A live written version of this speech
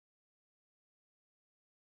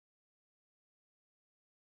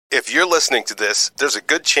If you're listening to this, there's a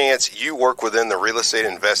good chance you work within the real estate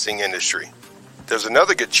investing industry. There's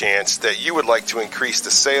another good chance that you would like to increase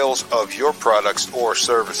the sales of your products or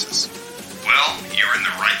services. Well, you're in the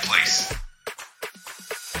right place.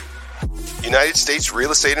 United States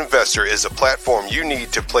Real Estate Investor is a platform you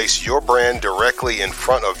need to place your brand directly in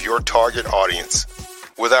front of your target audience.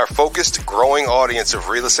 With our focused, growing audience of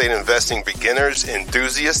real estate investing beginners,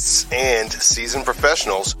 enthusiasts, and seasoned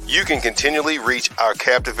professionals, you can continually reach our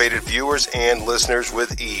captivated viewers and listeners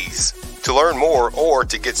with ease. To learn more or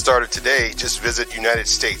to get started today, just visit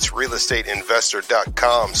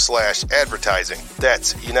UnitedStatesRealEstateInvestor.com/advertising.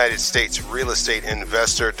 That's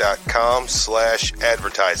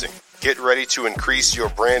UnitedStatesRealEstateInvestor.com/advertising. Get ready to increase your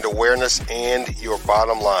brand awareness and your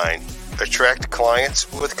bottom line. Attract clients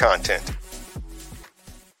with content.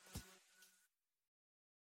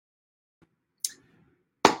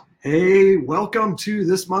 Hey, welcome to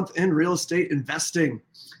This Month in Real Estate Investing.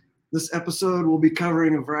 This episode will be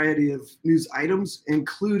covering a variety of news items,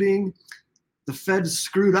 including the Fed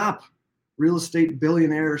screwed up. Real estate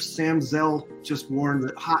billionaire Sam Zell just warned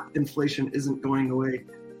that hot inflation isn't going away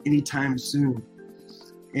anytime soon.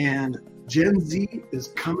 And Gen Z is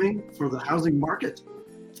coming for the housing market.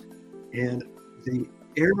 And the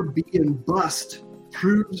AirBNB bust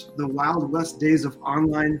proves the Wild West days of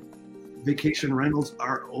online vacation rentals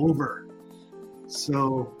are over.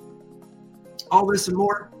 So all this and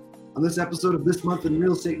more on this episode of This Month in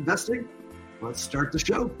Real Estate Investing. Let's start the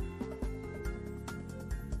show.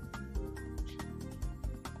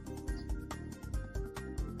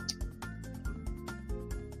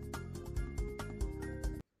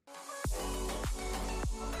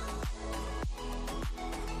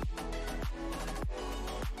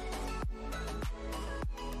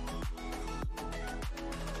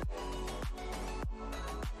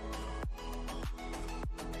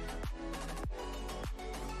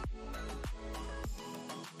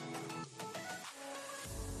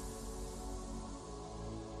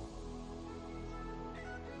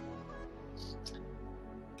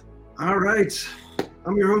 All right,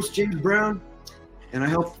 I'm your host, James Brown, and I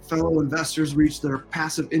help fellow investors reach their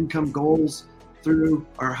passive income goals through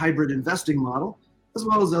our hybrid investing model, as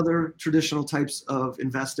well as other traditional types of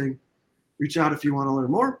investing. Reach out if you want to learn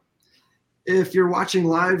more. If you're watching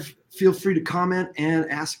live, feel free to comment and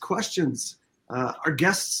ask questions. Our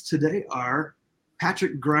guests today are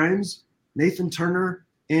Patrick Grimes, Nathan Turner,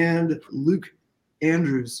 and Luke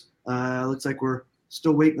Andrews. Looks like we're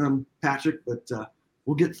still waiting on Patrick, but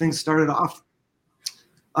we'll get things started off.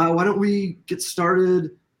 Why don't we get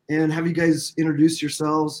started and have you guys introduce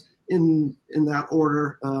yourselves in that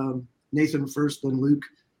order. Nathan first, then Luke,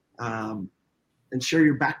 and share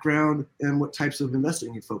your background and what types of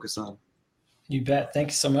investing you focus on. You bet. Thank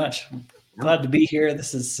you so much. I'm glad to be here.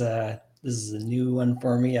 This is a new one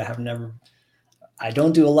for me. I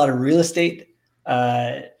don't do a lot of real estate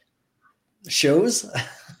shows.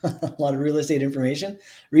 A lot of real estate information.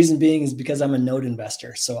 Reason being is because I'm a note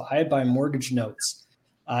investor. So I buy mortgage notes.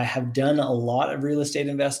 I have done a lot of real estate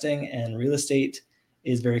investing, and real estate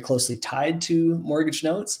is very closely tied to mortgage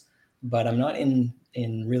notes, but I'm not in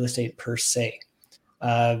real estate per se.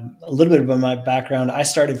 A little bit about my background. I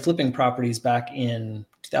started flipping properties back in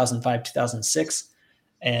 2005, 2006,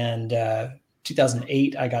 and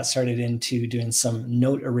 2008, I got started into doing some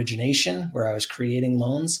note origination where I was creating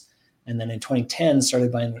loans. And then in 2010,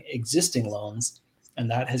 started buying existing loans. And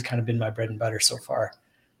that has kind of been my bread and butter so far.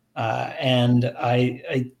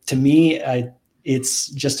 To me, it's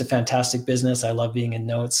just a fantastic business. I love being in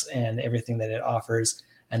notes and everything that it offers,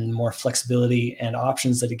 and the more flexibility and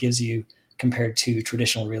options that it gives you compared to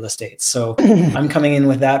traditional real estate. So I'm coming in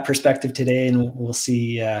with that perspective today, and we'll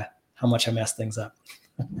see how much I mess things up.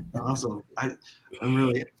 Awesome. I'm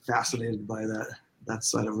really fascinated by that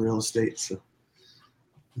side of real estate. So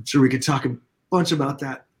I'm sure we could talk a bunch about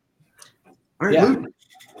that. All right, yeah. Luke.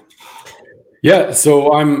 Yeah,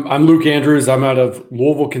 so I'm Luke Andrews. I'm out of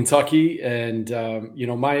Louisville, Kentucky, and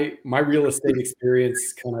my real estate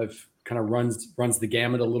experience kind of runs the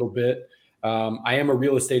gamut a little bit. I am a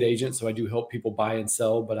real estate agent, so I do help people buy and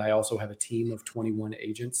sell, but I also have a team of 21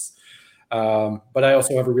 agents. But I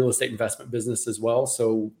also have a real estate investment business as well.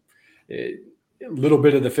 So a little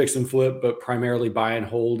bit of the fix and flip, but primarily buy and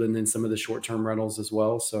hold, and then some of the short-term rentals as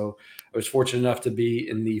well. So I was fortunate enough to be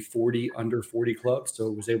in the under 40 club. So I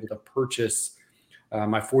was able to purchase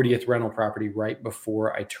my 40th rental property right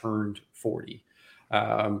before I turned 40.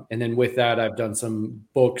 And then with that, I've done some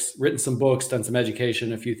books, written some books, done some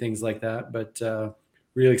education, a few things like that, but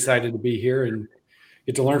really excited to be here and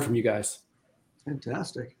get to learn from you guys.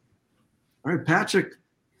 Fantastic. All right, Patrick,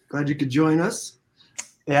 glad you could join us.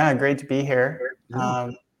 Yeah, great to be here.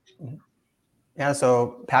 Yeah,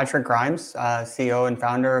 so Patrick Grimes, CEO and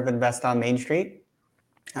founder of Invest on Main Street.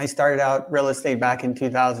 I started out real estate back in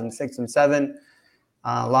 2006 and 7,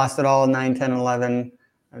 lost it all in 9, 10, 11,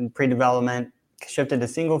 and pre-development, shifted to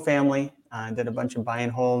single family, did a bunch of buy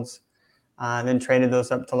and holds, then traded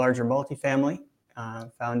those up to larger multifamily,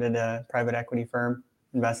 founded a private equity firm,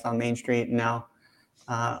 Invest on Main Street, and now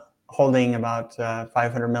holding about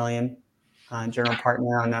 $500 million, general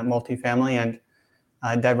partner on that multifamily,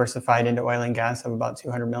 and diversified into oil and gas of about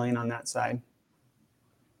 $200 million on that side.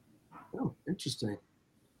 Oh, interesting.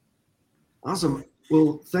 Awesome.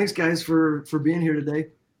 Well, thanks guys for being here today.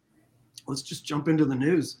 Let's just jump into the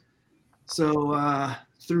news. So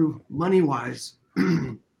through MoneyWise,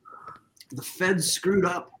 the Fed screwed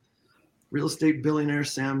up. Real estate billionaire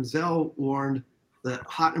Sam Zell warned that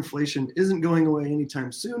hot inflation isn't going away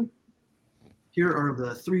anytime soon. Here are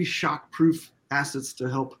the 3 shock-proof assets to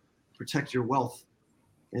help protect your wealth.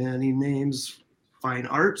 And he names fine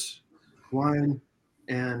art, wine,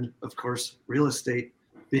 and of course, real estate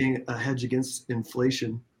being a hedge against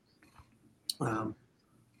inflation.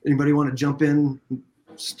 Anybody want to jump in and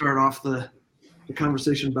start off the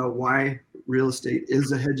conversation about why real estate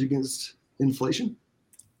is a hedge against inflation?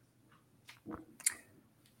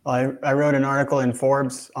 Well, I wrote an article in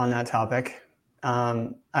Forbes on that topic,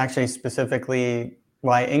 actually specifically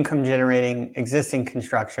why income generating existing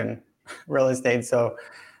construction real estate. So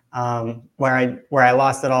where I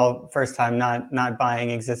lost it all first time, not buying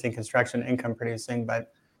existing construction, income producing,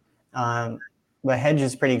 but the hedge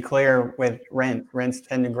is pretty clear with rent. Rents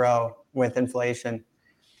tend to grow with inflation.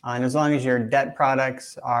 And as long as your debt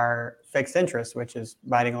products are fixed interest, which is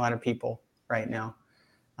biting a lot of people right now,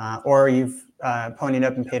 or you've ponied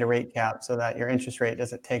up and paid a rate cap so that your interest rate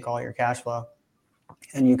doesn't take all your cash flow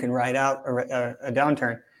and you can ride out a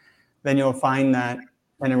downturn, then you'll find that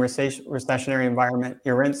in a recessionary environment,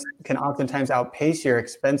 your rents can oftentimes outpace your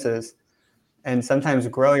expenses and sometimes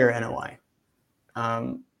grow your NOI.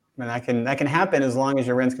 And that can happen as long as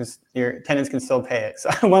your tenants can still pay it. So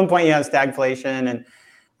at one point you have stagflation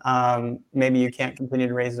and maybe you can't continue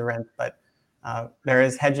to raise the rent, but there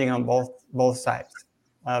is hedging on both sides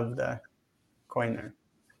of the coin there.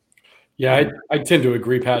 Yeah, I tend to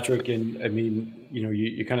agree, Patrick. And I mean,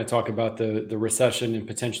 you kind of talk about the recession and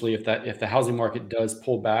potentially if the housing market does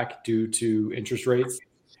pull back due to interest rates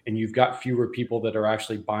and you've got fewer people that are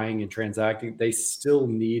actually buying and transacting, they still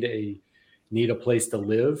need a place to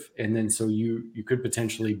live. And then so you could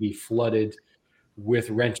potentially be flooded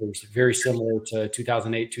with renters, very similar to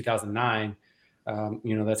 2008, 2009.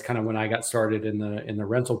 That's kind of when I got started in the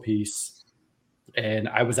rental piece. And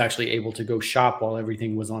I was actually able to go shop while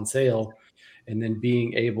everything was on sale. And then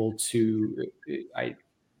being able to, like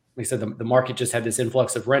I said, the market just had this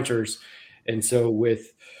influx of renters. And so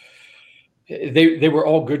they were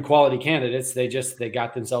all good quality candidates. They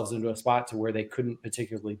got themselves into a spot to where they couldn't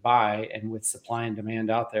particularly buy. And with supply and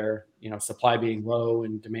demand out there, supply being low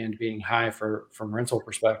and demand being high from rental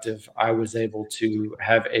perspective, I was able to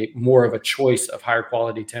have more of a choice of higher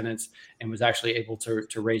quality tenants and was actually able to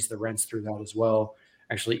raise the rents through that as well,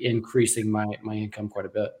 actually increasing my income quite a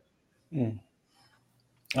bit. Mm.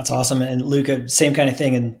 That's awesome. And Luca, same kind of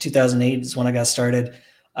thing. In 2008 is when I got started.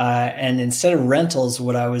 And instead of rentals,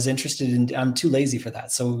 what I was interested in, I'm too lazy for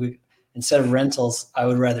that. So instead of rentals, I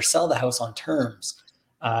would rather sell the house on terms,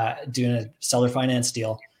 doing a seller finance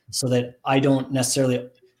deal so that I don't necessarily,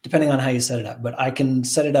 depending on how you set it up, but I can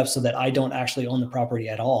set it up so that I don't actually own the property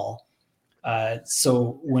at all.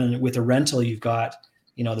 So with a rental, you've got,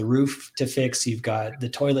 the roof to fix, you've got the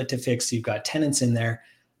toilet to fix, you've got tenants in there.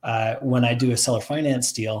 When I do a seller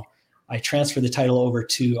finance deal, I transfer the title over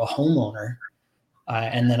to a homeowner.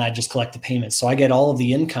 And then I just collect the payments. So I get all of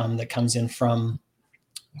the income that comes in from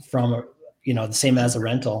the same as a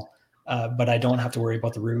rental, but I don't have to worry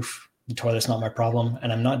about the roof. The toilet's not my problem.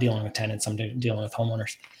 And I'm not dealing with tenants. I'm dealing with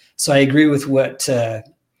homeowners. So I agree with what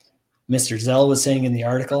Mr. Zell was saying in the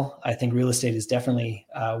article. I think real estate is definitely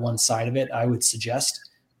one side of it. I would suggest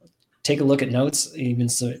take a look at notes, even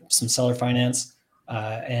some seller finance,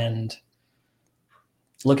 and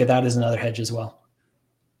look at that as another hedge as well.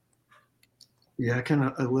 Yeah,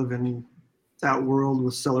 I live in that world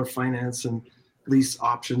with seller finance and lease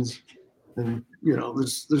options, and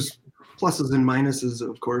there's pluses and minuses,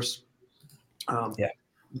 of course.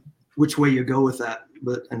 Which way you go with that,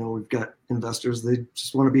 but I know we've got investors, they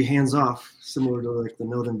just want to be hands off, similar to like the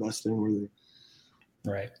note investing, where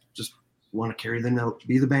they just want to carry the note,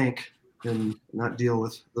 be the bank, and not deal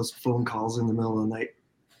with those phone calls in the middle of the night.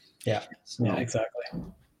 Yeah, yeah, exactly.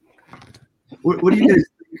 What do you guys?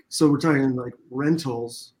 So we're talking like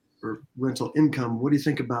rentals or rental income. What do you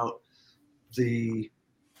think about the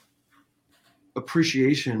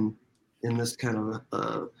appreciation in this kind of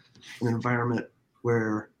an environment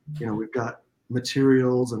where, we've got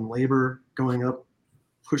materials and labor going up,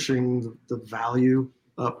 pushing the value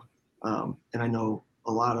up. And I know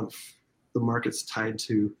a lot of the market's tied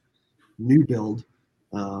to new build.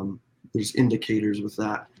 There's indicators with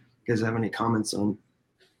that. You guys have any comments on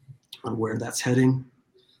where that's heading?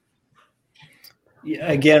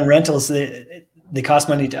 Yeah, again, rentals, they cost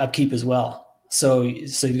money to upkeep as well. So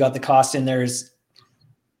you've got the cost in there is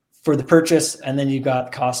for the purchase, and then you've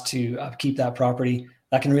got cost to upkeep that property.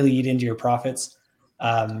 That can really eat into your profits.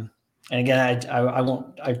 And again,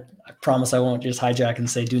 I promise I won't just hijack and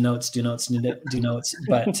say do notes.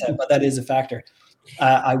 But that is a factor.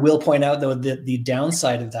 I will point out though that the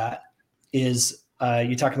downside of that is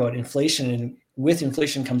you talk about inflation, and with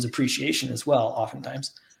inflation comes appreciation as well,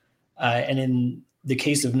 oftentimes. And in the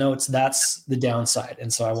case of notes, that's the downside.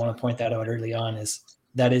 And so I want to point that out early on,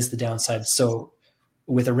 that is the downside. So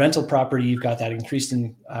with a rental property, you've got that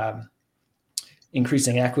increasing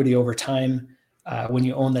equity over time. When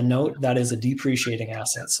you own the note, that is a depreciating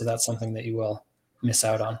asset. So that's something that you will miss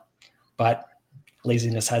out on. But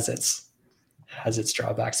laziness has its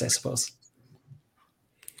drawbacks, I suppose.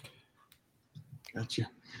 Gotcha.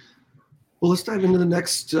 Well, let's dive into the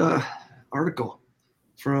next article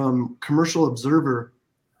from Commercial Observer.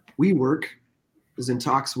 WeWork is in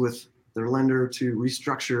talks with their lender to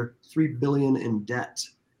restructure $3 billion in debt.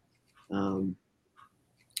 I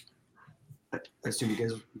assume you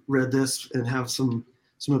guys read this and have some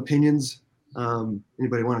opinions.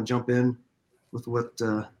 Anybody want to jump in with what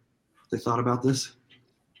they thought about this?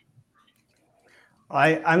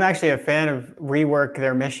 I'm actually a fan of WeWork,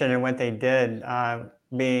 their mission and what they did.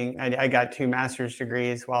 I got 2 master's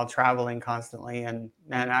degrees while traveling constantly, and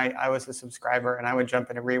I was a subscriber, and I would jump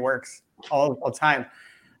into WeWorks all the time.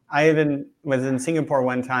 I even was in Singapore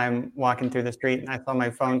one time walking through the street, and I saw my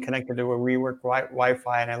phone connected to a WeWork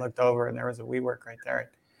Wi-Fi, and I looked over, and there was a WeWork right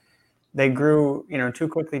there. They grew, too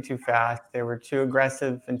quickly, too fast. They were too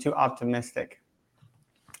aggressive and too optimistic.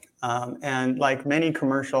 And like many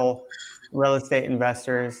commercial real estate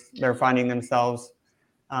investors, they're finding themselves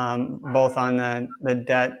both on the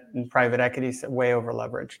debt and private equity way over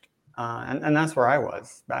leveraged. And that's where I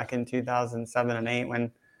was back in 2007 and 8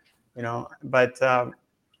 when, but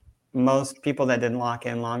most people that didn't lock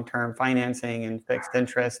in long-term financing and fixed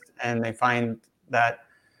interest, and they find that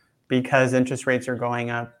because interest rates are going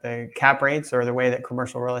up, the cap rates or the way that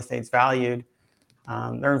commercial real estate's valued,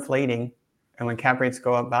 they're inflating. And when cap rates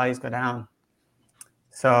go up, values go down.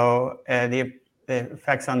 So the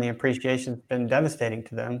effects on the appreciation has been devastating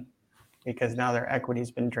to them because now their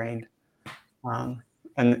equity's been drained.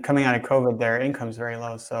 And coming out of COVID, their income's very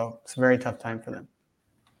low. So it's a very tough time for them.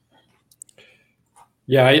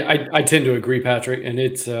 Yeah, I tend to agree, Patrick. And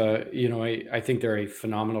it's, I think they're a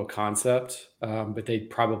phenomenal concept, but they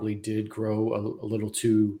probably did grow a little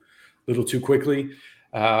too quickly.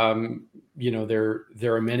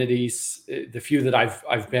 Their amenities, the few that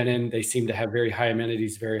I've been in, they seem to have very high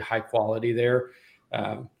amenities, very high quality there.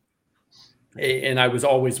 And I was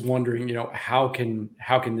always wondering, how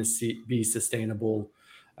can this be sustainable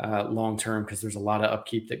long-term? Because there's a lot of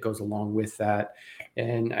upkeep that goes along with that.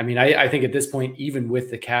 And I mean, I think at this point, even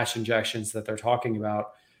with the cash injections that they're talking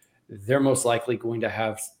about, they're most likely going to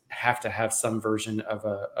have to have some version of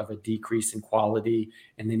a decrease in quality,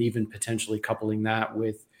 and then even potentially coupling that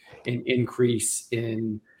with an increase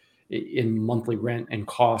in monthly rent and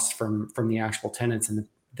costs from the actual tenants and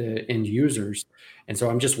the end users. And so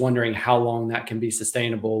I'm just wondering how long that can be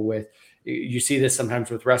sustainable. You see this sometimes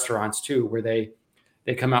with restaurants too, where they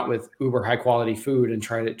come out with uber high quality food and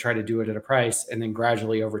try to do it at a price, and then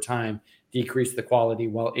gradually over time decrease the quality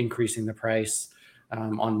while increasing the price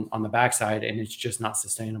on the backside, and it's just not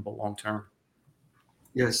sustainable long term.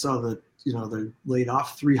 Yeah, I saw that they laid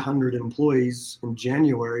off 300 employees in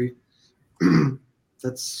January.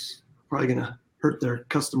 That's probably going to hurt their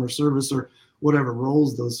customer service or whatever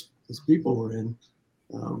roles those people were in,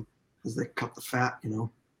 as they cut the fat.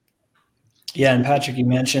 Yeah, and Patrick, you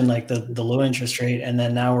mentioned like the low interest rate, and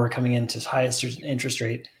then now we're coming into highest interest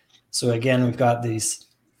rate. So again, we've got these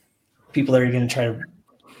people that are going to try to,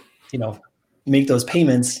 make those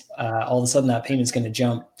payments. All of a sudden, that payment's going to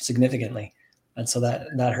jump significantly, and so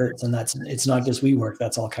that hurts. And it's not just WeWork;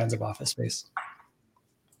 that's all kinds of office space.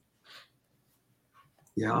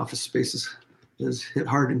 Yeah, office space is hit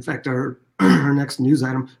hard. In fact, our next news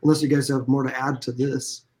item, unless you guys have more to add to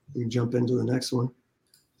this, we can jump into the next one.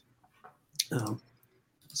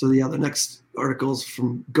 The next article is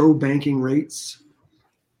from Go Banking Rates.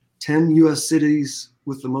 10 U.S. cities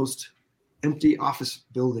with the most empty office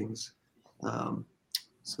buildings.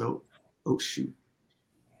 Oh, shoot.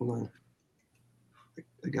 Hold on.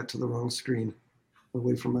 I got to the wrong screen.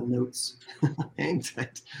 Away from my notes. Hang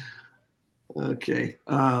tight. Okay.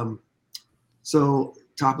 So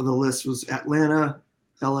top of the list was Atlanta,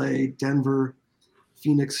 LA, Denver,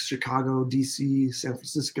 Phoenix, Chicago, DC, San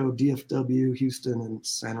Francisco, DFW, Houston, and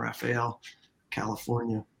San Rafael,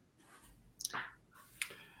 California.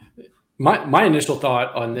 My initial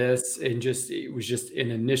thought on this, and it was just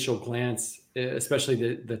an initial glance,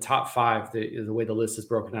 especially the top five, the way the list is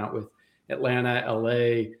broken out with Atlanta,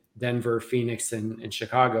 LA, Denver, Phoenix, and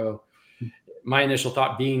Chicago. My initial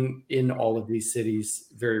thought, being in all of these cities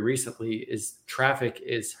very recently, is traffic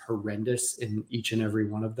is horrendous in each and every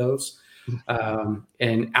one of those.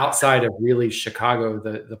 And outside of really Chicago,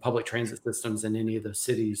 the public transit systems in any of those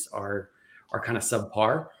cities are kind of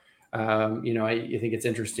subpar. I think it's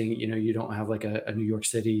interesting, you don't have like a New York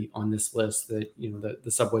City on this list that,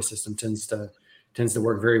 the subway system tends to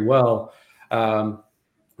work very well.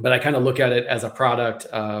 But I kind of look at it as a product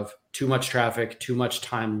of too much traffic, too much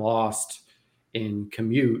time lost in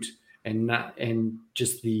commute, and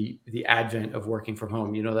just the advent of working from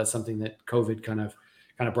home. That's something that COVID kind of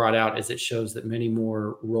brought out, as it shows that many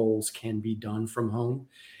more roles can be done from home.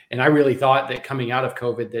 And I really thought that coming out of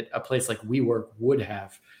COVID, that a place like WeWork would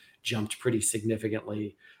have jumped pretty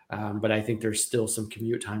significantly. But I think there's still some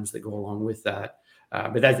commute times that go along with that.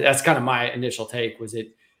 But that's kind of my initial take, was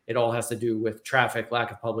it all has to do with traffic,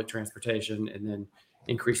 lack of public transportation, and then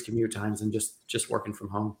increased commute times and just working from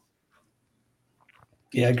home.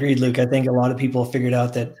 Yeah, agreed, Luke. I think a lot of people figured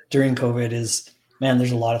out that during COVID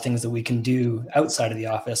there's a lot of things that we can do outside of the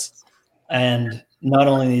office. And not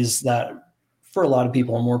only is that, for a lot of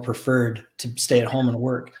people, more preferred to stay at home and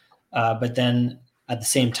work, but then at the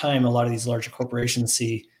same time, a lot of these larger corporations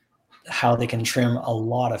see how they can trim a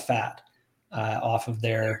lot of fat off of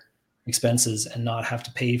their expenses and not have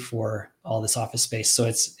to pay for all this office space. So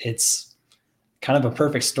it's kind of a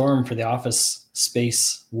perfect storm for the office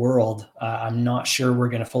space world. I'm not sure we're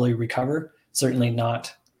going to fully recover. Certainly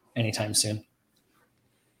not anytime soon.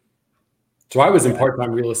 So I was in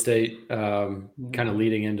part-time real estate, kind of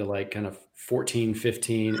leading into like kind of 14,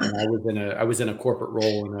 15, and I was in a corporate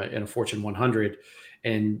role in a Fortune 100,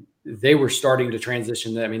 and they were starting to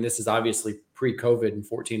transition. I mean, this is obviously pre-COVID in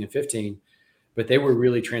 14 and 15, but they were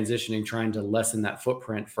really transitioning, trying to lessen that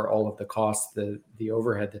footprint for all of the costs, the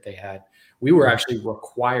overhead that they had. We were actually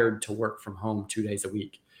required to work from home 2 days a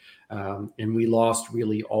week, and we lost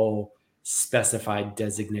really all specified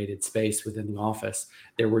designated space within the office.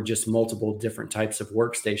 There were just multiple different types of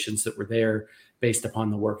workstations that were there based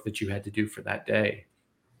upon the work that you had to do for that day.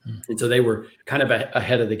 And so they were kind of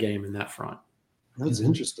ahead of the game in that front. That's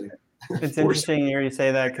interesting. It's interesting to hear you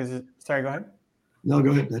say that, because, sorry, go ahead. No,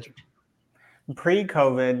 go ahead, Patrick.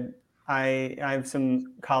 Pre-COVID, I have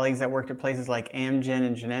some colleagues that worked at places like Amgen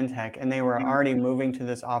and Genentech, and they were already moving to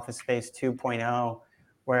this office space 2.0,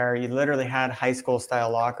 where you literally had high school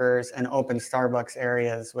style lockers and open Starbucks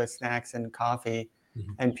areas with snacks and coffee.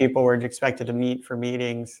 And people were expected to meet for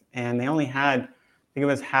meetings. And they only had, I think it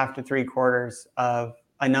was half to 3/4 of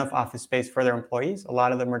enough office space for their employees. A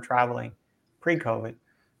lot of them were traveling pre-COVID.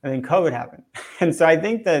 And then COVID happened. And so I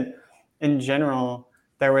think that in general,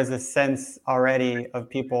 there was a sense already of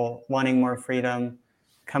people wanting more freedom,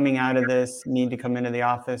 coming out of this need to come into the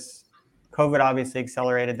office. COVID obviously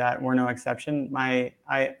accelerated that. We're no exception.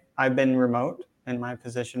 I've been remote in my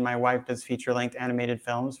position. My wife does feature-length animated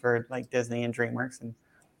films for like Disney and DreamWorks. And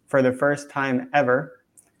for the first time ever,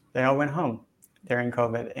 they all went home during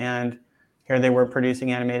COVID. And here they were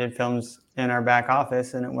producing animated films in our back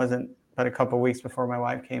office. And it wasn't but a couple of weeks before my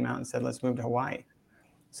wife came out and said, let's move to Hawaii.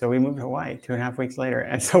 So we moved to Hawaii 2.5 weeks later.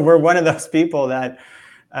 And so we're one of those people that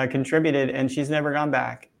contributed, and she's never gone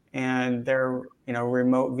back. And they're,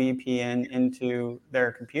 remote VPN into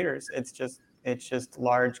their computers. It's just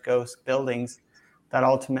large ghost buildings that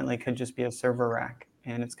ultimately could just be a server rack.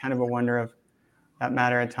 And it's kind of a wonder of that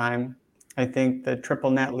matter of time. I think the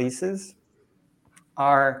triple net leases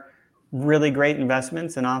are really great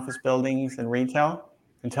investments in office buildings and retail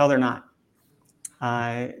until they're not.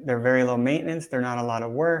 They're very low maintenance. They're not a lot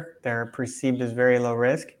of work. They're perceived as very low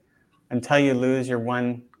risk until you lose your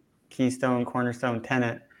one keystone, cornerstone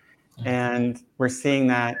tenant. And we're seeing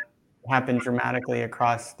that happen dramatically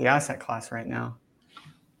across the asset class right now,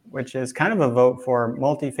 which is kind of a vote for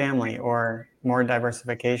multifamily or more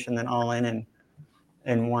diversification than all in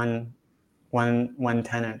one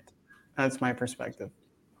tenant. That's my perspective.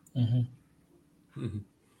 Mm-hmm.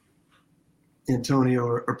 Mm-hmm. Antonio,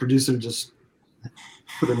 our producer, just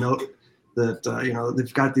put a note that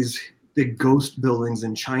they've got these big ghost buildings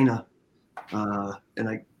in China, and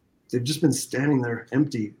I they've just been standing there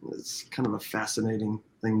empty. It's kind of a fascinating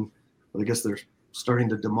thing. But I guess they're starting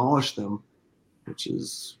to demolish them, which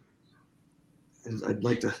is, I'd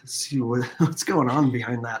like to see what's going on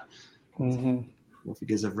behind that. Mm-hmm. I don't know if you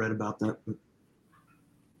guys have read about that, but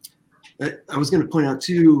I was going to point out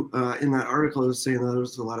too, in that article, I was saying that there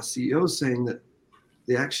was a lot of CEOs saying that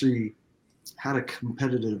they actually had a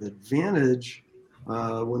competitive advantage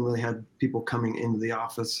when they had people coming into the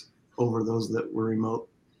office over those that were remote.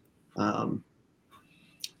 I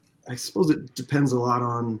suppose it depends a lot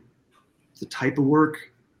on the type of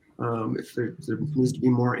work. If there needs to be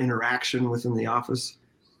more interaction within the office,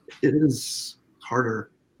 it is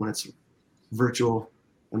harder when it's virtual.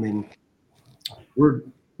 I mean, we're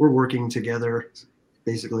working together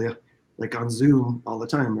basically like on Zoom all the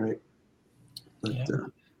time, right? But Yeah.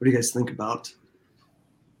 what do you guys think about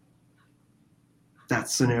that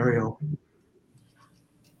scenario?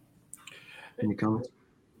 Any comments?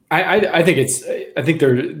 I think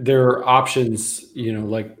there are options,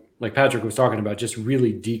 like Patrick was talking about, just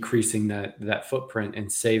really decreasing that footprint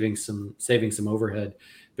and saving some overhead,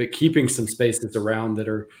 but keeping some spaces around that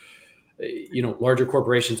are, larger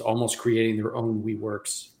corporations almost creating their own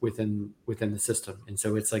WeWorks within the system. And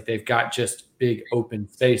so it's like they've got just big open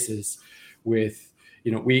spaces with,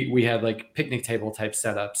 we had like picnic table type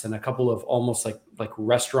setups and a couple of almost like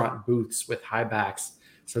restaurant booths with high backs.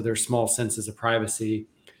 So there's small senses of privacy,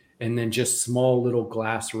 and then just small little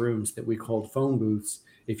glass rooms that we called phone booths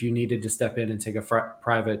if you needed to step in and take a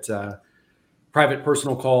private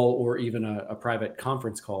personal call or even a private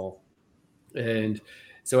conference call. And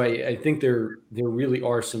so I think there really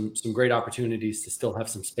are some great opportunities to still have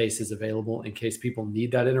some spaces available in case people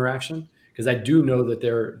need that interaction. Because I do know that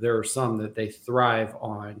there are some that they thrive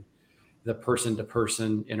on the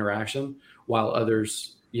person-to-person interaction, while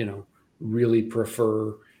others, really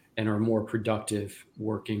prefer and are more productive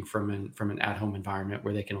working from an at-home environment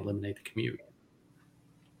where they can eliminate the commute.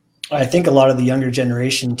 I think a lot of the younger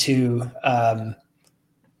generation too,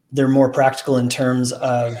 they're more practical in terms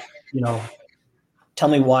of, tell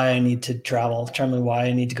me why I need to travel, tell me why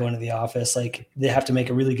I need to go into the office. Like they have to make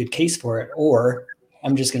a really good case for it, or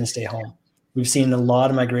I'm just going to stay home. We've seen a lot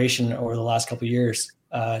of migration over the last couple of years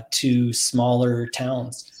to smaller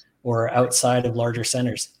towns or outside of larger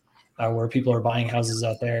centers where people are buying houses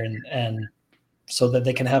out there and so that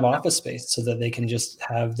they can have office space, so that they can just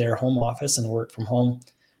have their home office and work from home.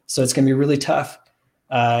 So it's going to be really tough.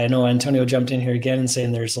 I know Antonio jumped in here again and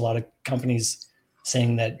saying there's a lot of companies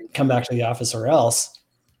saying that come back to the office or else.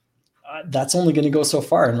 That's only going to go so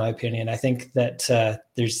far, in my opinion. I think that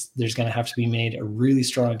there's going to have to be made a really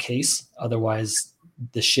strong case. Otherwise,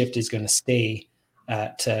 the shift is going to stay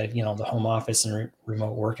at the home office and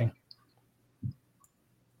remote working.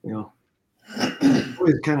 We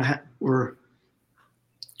kind of we're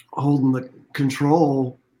holding the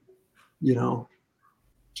control,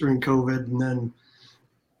 during COVID, and then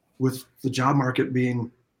with the job market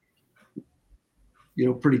being,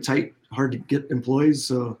 pretty tight, hard to get employees.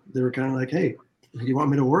 So they were kind of like, hey, you want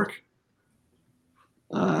me to work?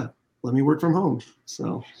 Let me work from home.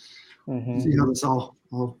 So see how this all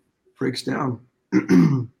breaks down.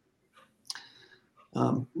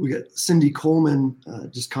 We got Cindy Coleman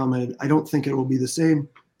just commented, I don't think it will be the same.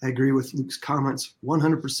 I agree with Luke's comments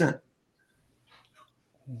 100%.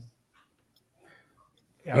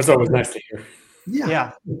 Yeah. That's always nice to hear.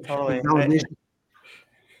 Yeah, totally.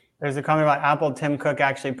 There's a comment about Apple, Tim Cook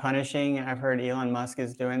actually punishing. I've heard Elon Musk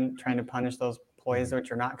is trying to punish those employees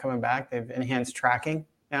which are not coming back. They've enhanced tracking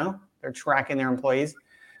now. They're tracking their employees.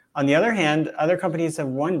 On the other hand, other companies have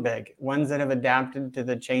won big. Ones that have adapted to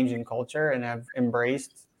the change in culture and have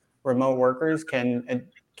embraced remote workers can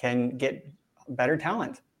get better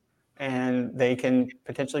talent. And they can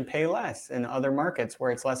potentially pay less in other markets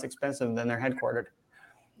where it's less expensive than they're headquartered.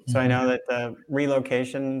 So I know that the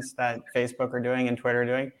relocations that Facebook are doing and Twitter are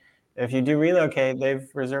doing, if you do relocate, they've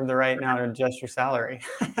reserved the right now to adjust your salary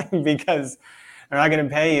because they're not going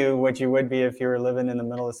to pay you what you would be if you were living in the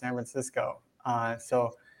middle of San Francisco.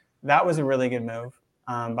 So that was a really good move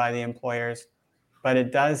by the employers, but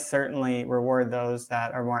it does certainly reward those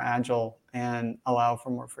that are more agile and allow for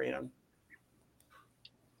more freedom.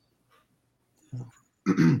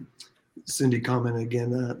 Cindy commented again,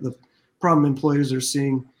 the problem employers are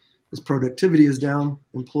seeing is productivity is down.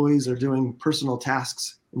 Employees are doing personal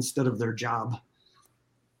tasks instead of their job.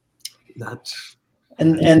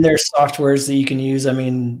 And there's softwares that you can use. I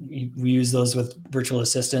mean, we use those with virtual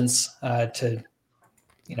assistants to,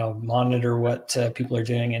 monitor what people are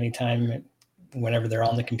doing anytime, whenever they're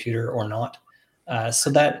on the computer or not. So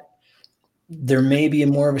that there may be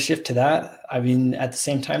more of a shift to that. I mean, at the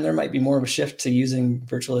same time, there might be more of a shift to using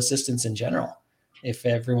virtual assistants in general. If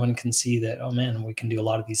everyone can see that, oh man, we can do a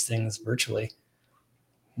lot of these things virtually.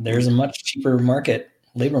 There's a much cheaper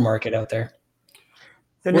labor market out there.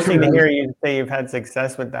 It's interesting to hear you say you've had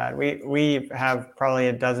success with that. We have probably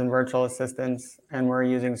a dozen virtual assistants, and we're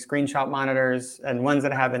using screenshot monitors and ones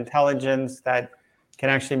that have intelligence that can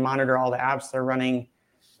actually monitor all the apps they're running.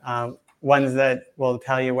 Ones that will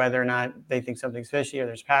tell you whether or not they think something's fishy or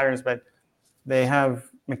there's patterns, but they have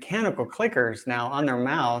mechanical clickers now on their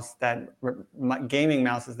mouse, that gaming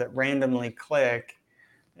mouses that randomly click.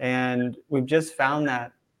 And we've just found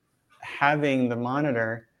that having the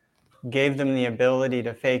monitor gave them the ability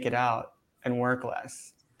to fake it out and work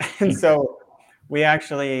less. And so we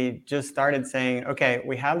actually just started saying, okay,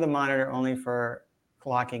 we have the monitor only for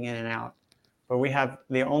clocking in and out, but we have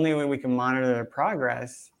the only way we can monitor their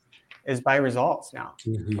progress is by results now.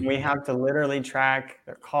 Mm-hmm. We have to literally track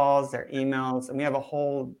their calls, their emails, and we have a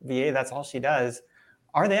whole VA, that's all she does.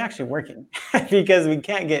 Are they actually working? Because we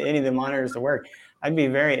can't get any of the monitors to work. I'd be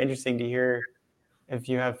very interesting to hear if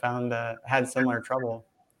you have had similar trouble.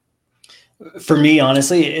 For me,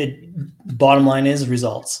 honestly, bottom line is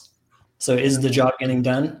results. So is the job getting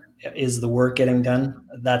done? Is the work getting done?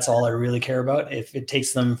 That's all I really care about. If it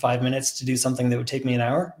takes them 5 minutes to do something that would take me an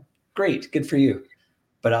hour, great, good for you.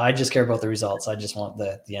 But I just care about the results. I just want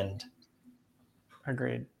the end.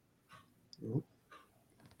 Agreed.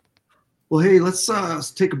 Well, hey, let's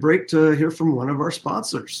take a break to hear from one of our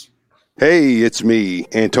sponsors. Hey, it's me,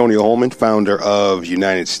 Antonio Holman, founder of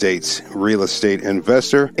United States Real Estate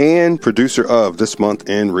Investor and producer of This Month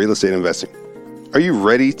in Real Estate Investing. Are you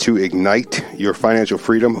ready to ignite your financial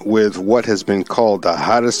freedom with what has been called the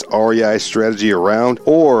hottest REI strategy around,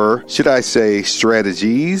 or should I say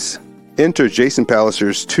strategies? Enter Jason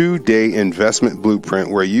Palliser's 2-day investment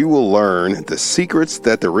blueprint, where you will learn the secrets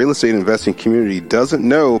that the real estate investing community doesn't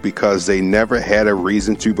know because they never had a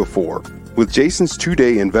reason to before. With Jason's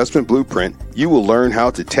 2-day investment blueprint, you will learn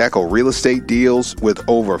how to tackle real estate deals with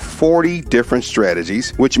over 40 different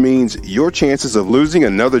strategies, which means your chances of losing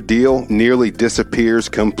another deal nearly disappears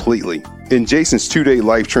completely. In Jason's 2-day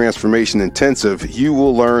life transformation intensive, you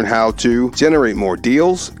will learn how to generate more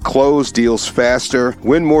deals, close deals faster,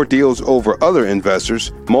 win more deals over other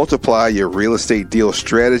investors, multiply your real estate deal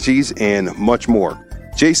strategies, and much more.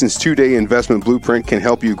 Jason's 2-day investment blueprint can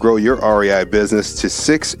help you grow your REI business to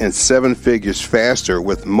 6 and 7 figures faster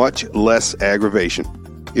with much less aggravation.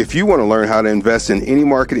 If you want to learn how to invest in any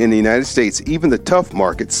market in the United States, even the tough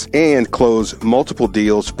markets, and close multiple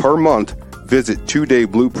deals per month, visit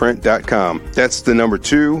 2dayblueprint.com. That's the number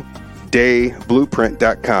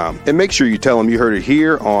 2dayblueprint.com. And make sure you tell them you heard it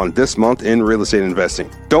here on This Month in Real Estate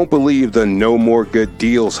Investing. Don't believe the no more good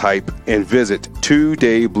deals hype and visit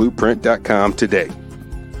 2dayblueprint.com today.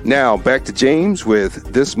 Now back to James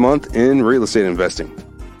with This Month in Real Estate Investing.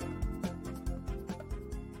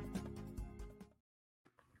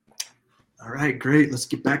 All right, great. Let's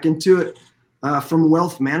get back into it. From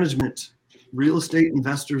Wealth Management, real estate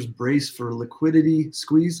investors brace for liquidity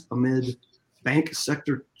squeeze amid bank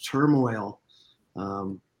sector turmoil.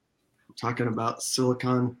 Talking about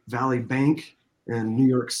Silicon Valley Bank and New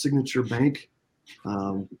York Signature Bank.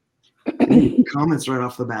 Any comments right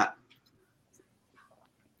off the bat?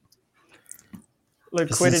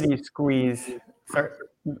 Liquidity squeeze. Sorry,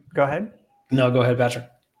 go ahead. No, go ahead, Patrick.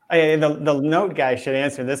 The note guy should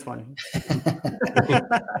answer this one.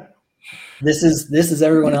 This is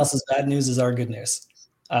everyone else's bad news is our good news.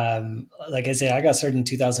 Like I say, I got started in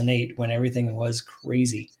 2008 when everything was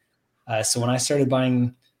crazy. So when I started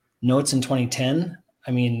buying notes in 2010,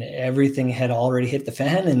 I mean, everything had already hit the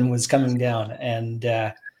fan and was coming down, and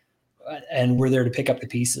we're there to pick up the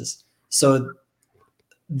pieces. So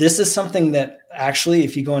this is something that actually,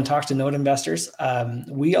 if you go and talk to note investors,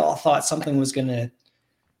 we all thought the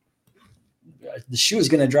shoe was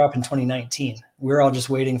going to drop in 2019. We're all just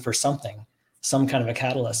waiting for some kind of a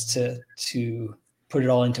catalyst to put it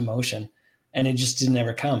all into motion. And it just didn't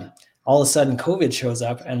ever come. All of a sudden COVID shows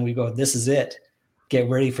up and we go, this is it. Get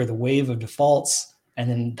ready for the wave of defaults. And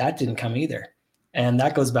then that didn't come either. And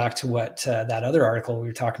that goes back to what that other article we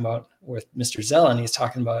were talking about with Mr. Zell. And he's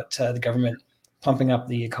talking about the government pumping up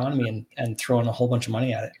the economy and throwing a whole bunch of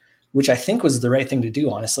money at it, which I think was the right thing to do,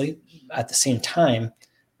 honestly. At the same time,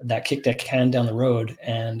 that kicked a can down the road,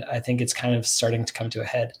 and I think it's kind of starting to come to a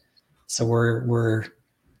head. So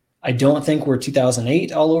I don't think we're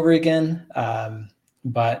 2008 all over again,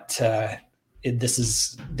 but this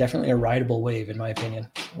is definitely a rideable wave, in my opinion,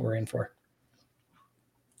 we're in for.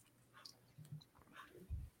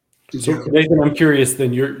 So Nathan, I'm curious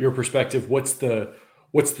then your perspective, what's the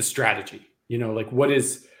strategy? like what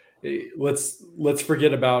is, let's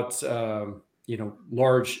forget about,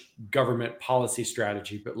 large government policy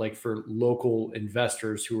strategy, but like for local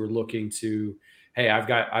investors who are looking to, hey, I've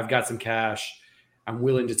got some cash, I'm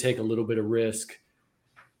willing to take a little bit of risk.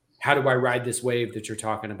 How do I ride this wave that you're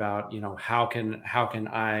talking about? How can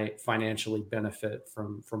I financially benefit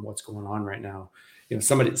from what's going on right now?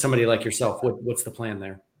 Somebody like yourself, what's the plan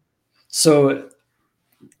there? So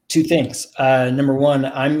 2 things. Number one,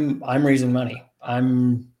 I'm raising money.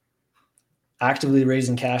 I'm actively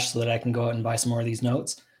raising cash so that I can go out and buy some more of these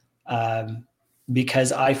notes,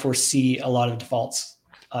 because I foresee a lot of defaults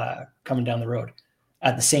coming down the road.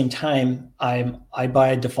 At the same time, I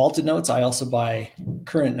buy defaulted notes. I also buy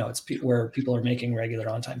current notes where people are making regular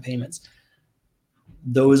on-time payments.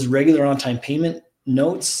 Those regular on-time payment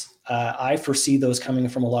notes, I foresee those coming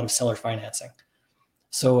from a lot of seller financing.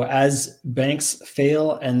 So as banks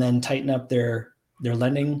fail and then tighten up their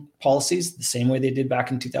lending policies the same way they did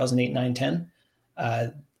back in 2008, 9, 10,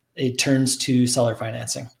 it turns to seller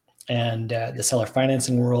financing. And the seller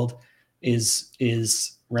financing world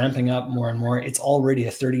is ramping up more and more. It's already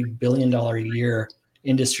a $30 billion a year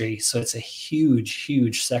industry. So it's a huge,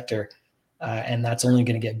 huge sector. And that's only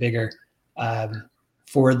going to get bigger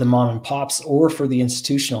for the mom and pops or for the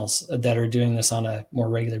institutionals that are doing this on a more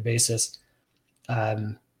regular basis.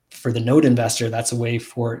 For the note investor, that's a way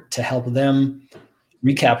to help them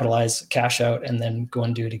recapitalize, cash out, and then go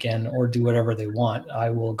and do it again or do whatever they want. I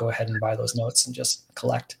will go ahead and buy those notes and just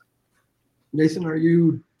collect. Nathan, are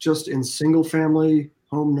you just in single family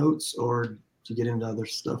home notes, or do you get into other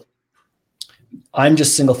stuff? I'm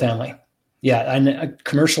just single family. Yeah. And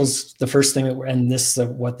commercials, the first thing, and this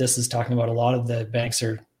what this is talking about, a lot of the banks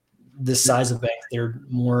are this size of bank. They're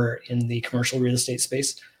more in the commercial real estate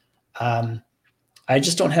space. I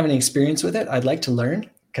just don't have any experience with it. I'd like to learn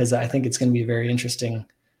because I think it's going to be a very interesting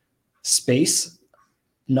space.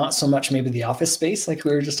 Not so much maybe the office space like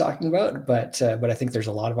we were just talking about, but I think there's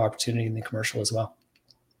a lot of opportunity in the commercial as well.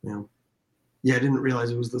 Yeah, I didn't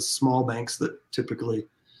realize it was the small banks that typically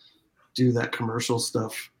do that commercial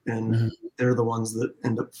stuff, and they're the ones that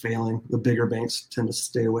end up failing. The bigger banks tend to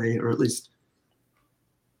stay away, or at least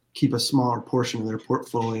keep a smaller portion of their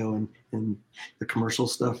portfolio in the commercial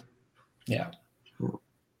stuff. Yeah.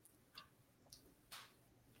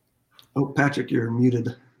 Oh, Patrick, you're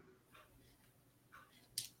muted.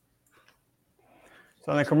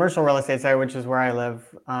 So on the commercial real estate side, which is where I live,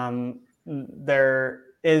 there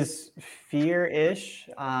is fear-ish,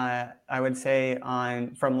 I would say,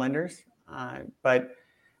 from lenders. But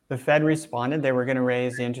the Fed responded. They were going to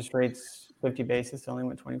raise the interest rates 50 basis, only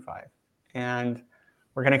went 25. And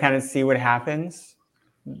we're going to kind of see what happens.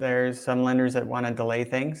 There's some lenders that want to delay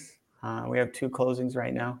things. We have 2 closings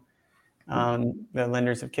right now. The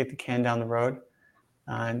lenders have kicked the can down the road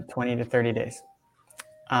 20 to 30 days.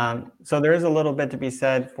 So there is a little bit to be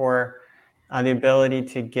said for the ability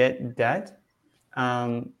to get debt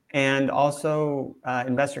and also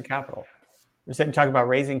investor capital. We're talking about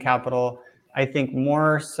raising capital. I think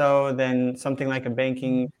more so than something like a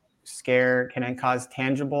banking scare can cause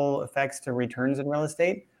tangible effects to returns in real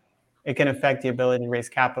estate. It can affect the ability to raise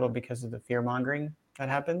capital because of the fear mongering that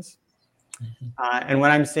happens. And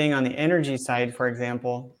what I'm seeing on the energy side, for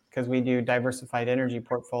example, because we do diversified energy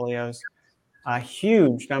portfolios, a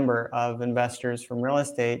huge number of investors from real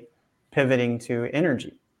estate pivoting to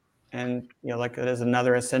energy. And, like it is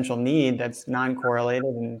another essential need that's non-correlated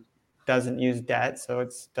and doesn't use debt, so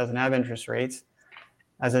it doesn't have interest rates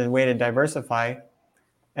as a way to diversify.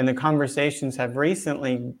 And the conversations have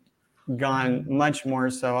recently gone much more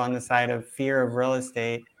so on the side of fear of real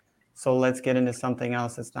estate. So let's get into something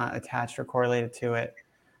else that's not attached or correlated to it.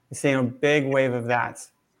 We're seeing a big wave of that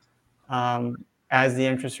as the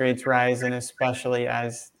interest rates rise, and especially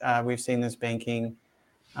as we've seen this banking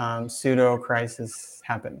pseudo crisis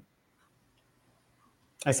happen.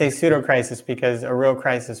 I say pseudo crisis because a real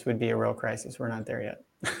crisis would be a real crisis. We're not there yet.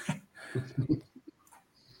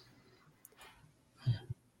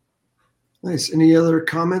 Nice. Any other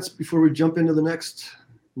comments before we jump into the next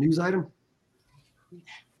news item?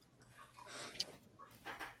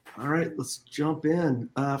 All right, let's jump in.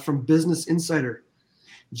 From Business Insider,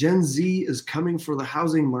 Gen Z is coming for the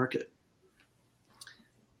housing market.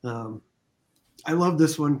 I love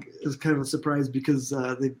this one. It's kind of a surprise because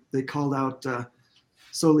they called out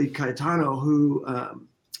Soli Caetano, who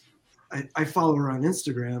I follow her on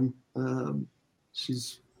Instagram.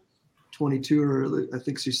 She's 22, or I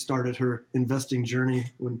think she started her investing journey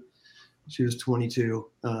when she was 22.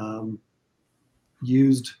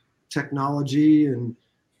 Used technology and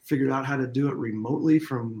figured out how to do it remotely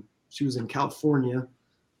she was in California,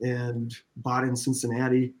 and bought in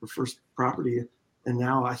Cincinnati, her first property. And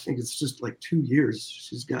now I think it's just like 2 years.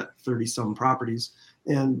 She's got 30 some properties,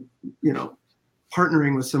 and,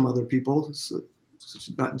 partnering with some other people. So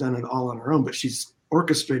she's not done it all on her own, but she's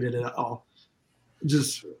orchestrated it all.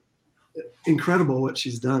 Just incredible what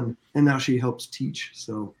she's done. And now she helps teach.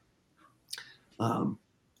 So,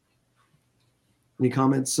 any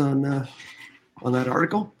comments on that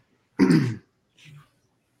article?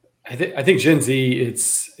 I think Gen Z,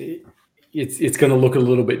 it's going to look a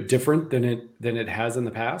little bit different than it has in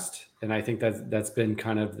the past, and I think that's been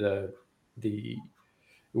kind of the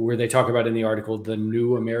where they talk about in the article the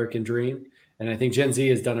new American dream, and I think Gen Z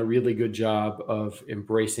has done a really good job of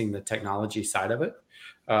embracing the technology side of it,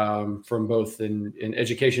 from both an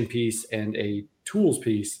education piece and a tools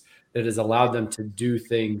piece that has allowed them to do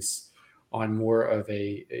things on more of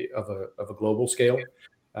a global scale.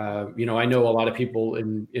 I know a lot of people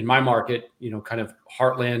in my market, kind of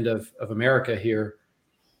heartland of America here,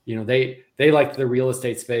 they liked the real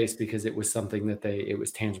estate space because it was something that it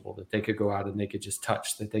was tangible, that they could go out and they could just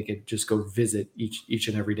touch, that they could just go visit each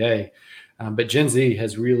and every day. But Gen Z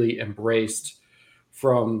has really embraced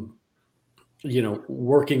from,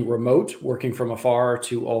 working remote, working from afar,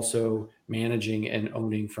 to also managing and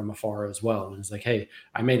owning from afar as well. And it's like, hey,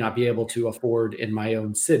 I may not be able to afford in my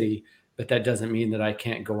own city, but that doesn't mean that I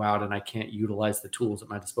can't go out and I can't utilize the tools at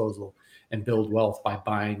my disposal and build wealth by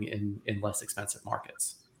buying in less expensive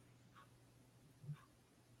markets.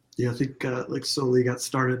 Yeah, I think slowly got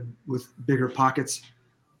started with bigger pockets.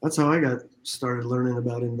 That's how I got started learning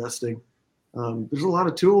about investing. There's a lot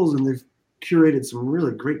of tools, and they've curated some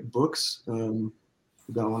really great books. We've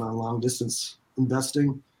got one on long distance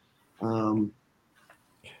investing. There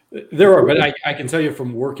are, but I can tell you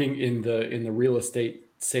from working in the real estate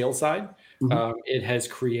sales side, it has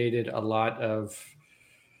created a lot of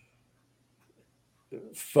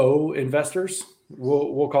faux investors,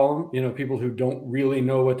 we'll call them, people who don't really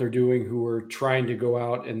know what they're doing, who are trying to go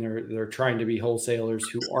out and they're trying to be wholesalers,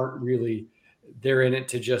 who aren't really, they're in it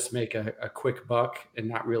to just make a quick buck and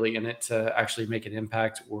not really in it to actually make an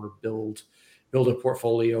impact or build a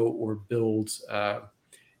portfolio or build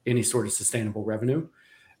any sort of sustainable revenue.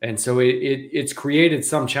 And so it's created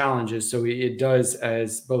some challenges. So it does,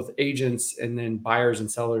 as both agents and then buyers and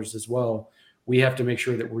sellers as well, we have to make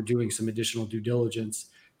sure that we're doing some additional due diligence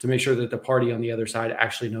to make sure that the party on the other side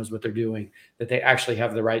actually knows what they're doing, that they actually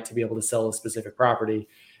have the right to be able to sell a specific property,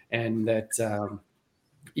 and that,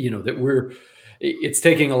 it's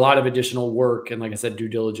taking a lot of additional work. And like I said, due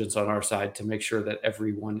diligence on our side to make sure that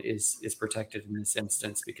everyone is protected in this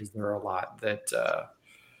instance, because there are a lot that,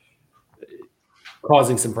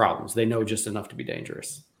 causing some problems. They know just enough to be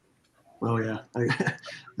dangerous. Oh yeah. I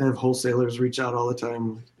have wholesalers reach out all the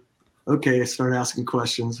time. Okay, start asking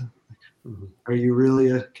questions. Mm-hmm. Are you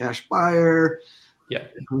really a cash buyer? Yeah.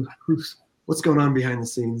 What's going on behind the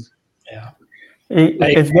scenes? Yeah.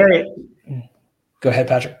 It's very. Go ahead,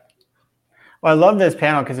 Patrick. Well, I love this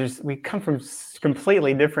panel because we come from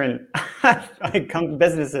completely different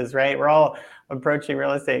businesses, right? We're all approaching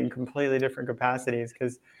real estate in completely different capacities.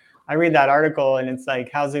 Because I read that article and it's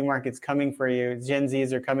like, housing market's coming for you. Gen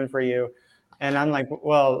Zs are coming for you. And I'm like,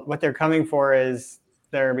 well, what they're coming for is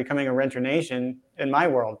they're becoming a renter nation. In my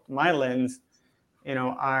world, my lens, and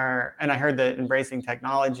I heard that embracing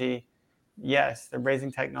technology. Yes, they're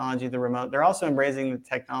embracing technology, the remote. They're also embracing the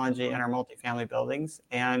technology in our multifamily buildings.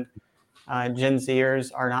 And Gen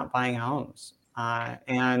Zers are not buying homes.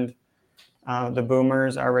 And the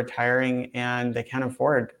boomers are retiring and they can't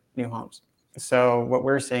afford new homes. So what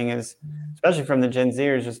we're seeing is, especially from the Gen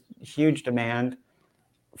Zers, just huge demand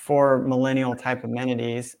for millennial type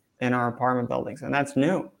amenities in our apartment buildings. And that's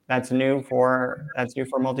new. That's new for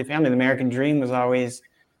multifamily. The American dream was always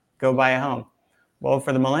go buy a home. Well,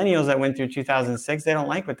 for the millennials that went through 2006, they don't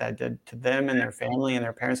like what that did to them and their family and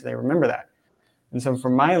their parents. They remember that. And so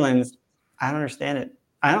from my lens, I don't understand it.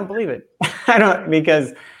 I don't believe it.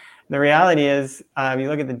 Because the reality is, if you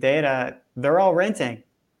look at the data, they're all renting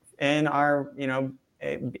in our, A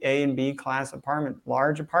and B class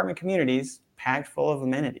large apartment communities packed full of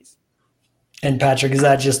amenities. And Patrick, is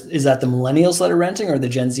that the millennials that are renting, or the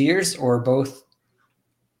Gen Zers, or both?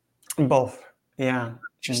 Both. Yeah.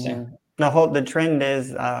 Interesting. The trend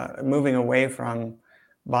is moving away from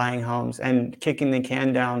buying homes and kicking the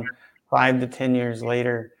can down 5 to 10 years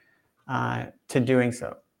later to doing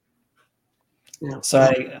so. Yeah. So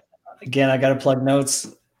I got to plug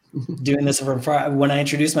notes. Doing this when I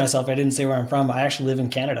introduced myself, I didn't say where I'm from. I actually live in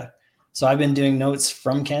Canada. So I've been doing notes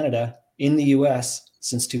from Canada in the US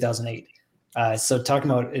since 2008. So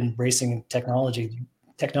talking about embracing technology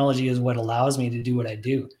is what allows me to do what I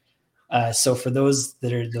do. So for those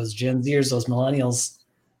that are those Gen Zers, those millennials,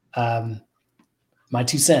 my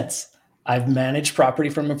 2 cents. I've managed property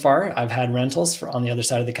from afar. I've had rentals on the other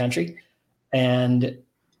side of the country, and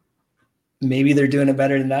maybe they're doing it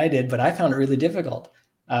better than I did, but I found it really difficult.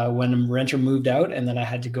 When a renter moved out and then I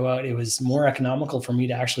had to go out, it was more economical for me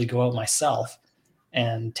to actually go out myself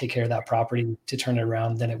and take care of that property to turn it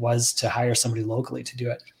around than it was to hire somebody locally to do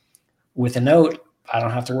it. With a note, I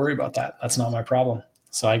don't have to worry about that. That's not my problem.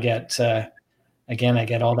 So I get, I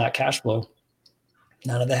get all that cash flow,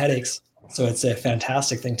 none of the headaches. So it's a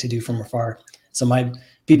fantastic thing to do from afar. So my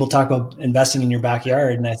people talk about investing in your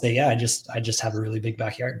backyard, and I say, yeah, I just have a really big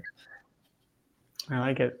backyard. I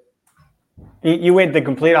like it. You went the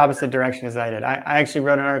complete opposite direction as I did. I actually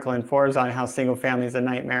wrote an article in Forbes on how single family is a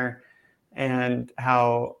nightmare and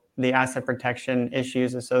how the asset protection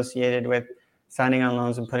issues associated with signing on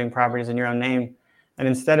loans and putting properties in your own name. And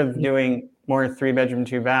instead of doing more 3-bedroom,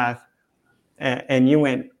 2-bath, and you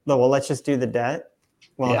went, well, let's just do the debt.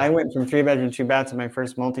 Well, yeah. I went from 3-bedroom, 2-bath to my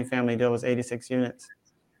first multifamily deal was 86 units.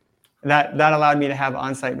 That allowed me to have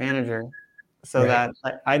on-site manager so right.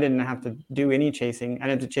 that I didn't have to do any chasing. I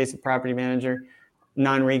didn't have to chase a property manager,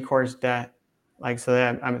 non-recourse debt, so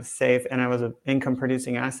that I'm safe and I was an income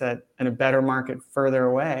producing asset in a better market further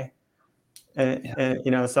away. And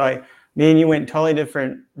so me and you went totally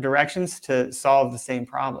different directions to solve the same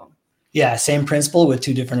problem. Yeah, same principle with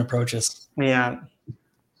 2 different approaches. Yeah.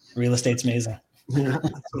 Real estate's amazing. Yeah,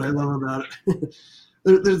 that's what I love about it.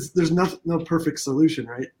 There's no perfect solution,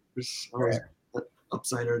 right? There's always an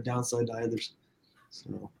upside or a downside to either.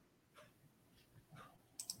 So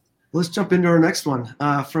let's jump into our next one.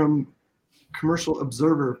 From Commercial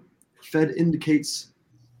Observer, Fed indicates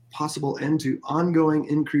possible end to ongoing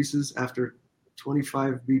increases after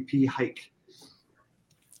 25 BP hike.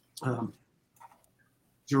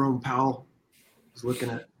 Jerome Powell is looking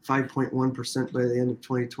at 5.1% by the end of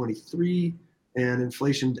 2023 and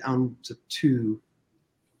inflation down to 2%.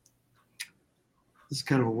 This is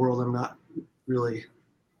kind of a world I'm not really.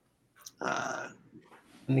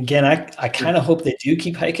 And again, I kind of hope they do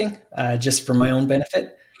keep hiking just for my own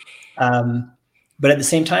benefit. But at the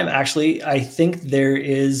same time, actually, I think there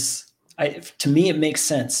is, to me, it makes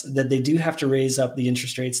sense that they do have to raise up the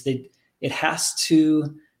interest rates. It has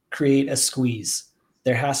to create a squeeze.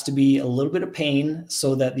 There has to be a little bit of pain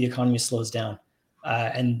so that the economy slows down.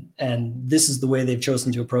 And this is the way they've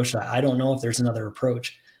chosen to approach that. I don't know if there's another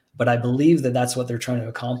approach, but I believe that that's what they're trying to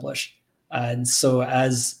accomplish. And so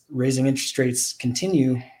as raising interest rates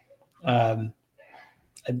continue,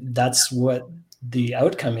 that's what the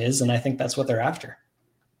outcome is. And I think that's what they're after.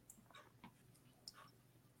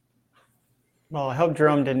 Well, I hope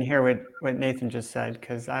Jerome didn't hear what Nathan just said,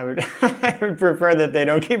 because I would prefer that they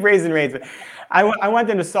don't keep raising rates. I want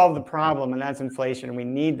them to solve the problem, and that's inflation. And we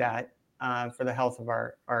need that for the health of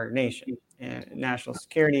our nation and national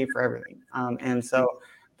security, for everything. And so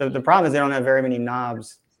the problem is they don't have very many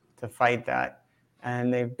knobs to fight that.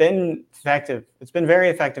 And they've been effective. It's been very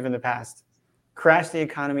effective in the past. Crash the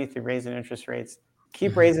economy through raising interest rates.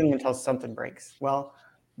 Keep raising them until something breaks. Well,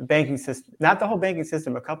 the banking system, not the whole banking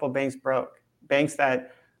system, a couple of banks broke. Banks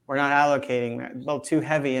that were not allocating a little too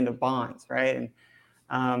heavy into bonds, right?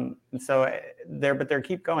 And so they're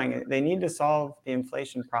keep going. They need to solve the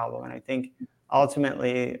inflation problem, and I think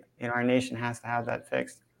ultimately, our nation has to have that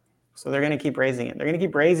fixed. So they're going to keep raising it. They're going to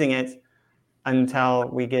keep raising it until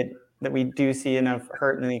we do see enough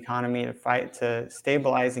hurt in the economy to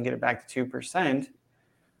stabilize and get it back to 2%.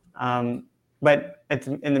 But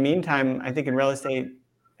in the meantime, I think in real estate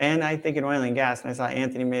and I think in oil and gas, and I saw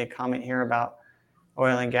Anthony made a comment here about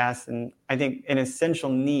oil and gas, and I think in essential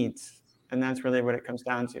needs, and that's really what it comes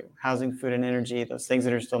down to: housing, food, and energy, those things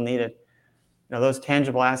that are still needed. Those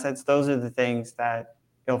tangible assets, those are the things that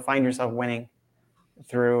you'll find yourself winning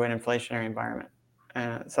through an inflationary environment.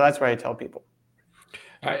 So that's what I tell people.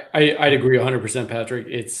 I'd agree 100%, Patrick.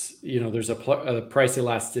 It's, there's a price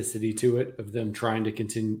elasticity to it of them trying to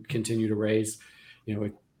continue to raise.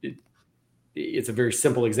 It's a very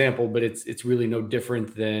simple example, but it's really no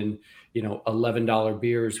different than, $11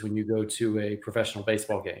 beers when you go to a professional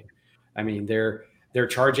baseball game. I mean, they're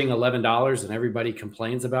charging $11 and everybody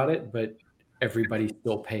complains about it, but everybody's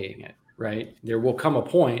still paying it, right? There will come a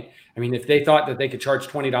point. I mean, if they thought that they could charge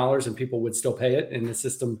 $20 and people would still pay it and the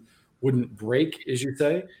system wouldn't break, as you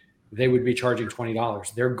say, they would be charging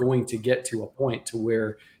 $20. They're going to get to a point to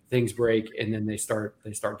where things break and then they start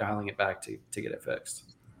dialing it back to get it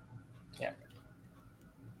fixed. Yeah.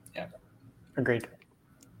 Agreed.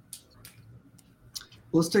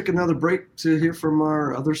 Let's take another break to hear from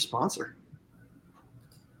our other sponsor.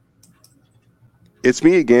 It's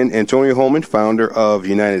me again, Antonio Holman, founder of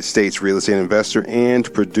United States Real Estate Investor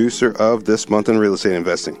and producer of This Month in Real Estate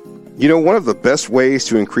Investing. You know, one of the best ways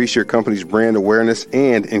to increase your company's brand awareness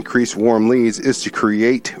and increase warm leads is to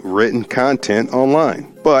create written content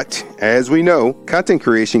online. But as we know, content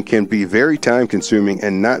creation can be very time consuming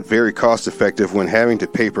and not very cost effective when having to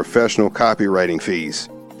pay professional copywriting fees.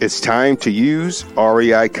 It's time to use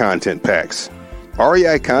REI Content Packs.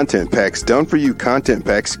 REI Content Packs, done for you content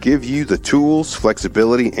packs, give you the tools,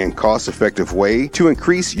 flexibility, and cost-effective way to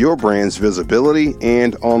increase your brand's visibility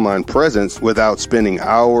and online presence without spending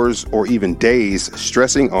hours or even days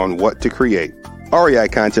stressing on what to create. REI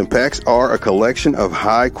Content Packs are a collection of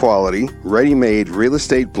high-quality, ready-made real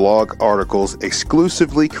estate blog articles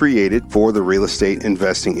exclusively created for the real estate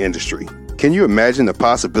investing industry. Can you imagine the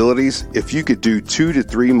possibilities if you could do 2 to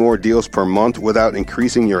 3 more deals per month without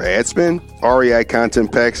increasing your ad spend? REI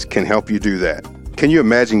Content Packs can help you do that. Can you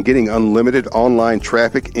imagine getting unlimited online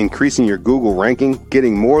traffic, increasing your Google ranking,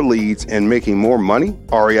 getting more leads, and making more money?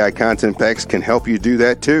 REI Content Packs can help you do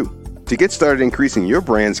that too. To get started increasing your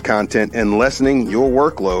brand's content and lessening your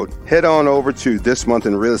workload, head on over to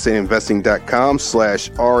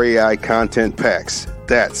thismonthinrealestateinvesting.com/REI Content Packs.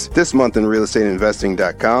 That's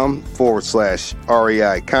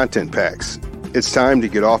thismonthinrealestateinvesting.com/REI Content Packs. It's time to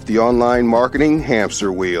get off the online marketing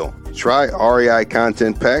hamster wheel. Try REI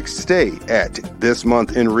Content Packs today at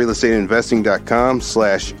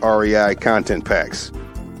thismonthinrealestateinvesting.com/REI Content Packs.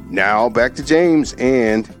 Now back to James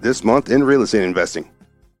and This Month in Real Estate Investing.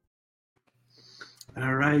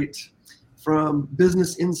 All right. From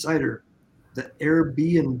Business Insider, the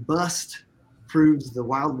AirBNB bust proves the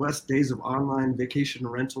Wild West days of online vacation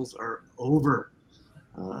rentals are over.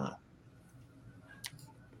 I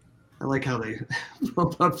like how they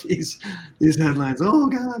bump up these headlines. Oh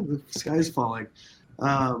God, the sky's falling.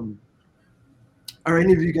 Are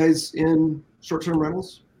any of you guys in short-term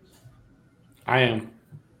rentals? I am.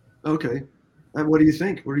 Okay. What do you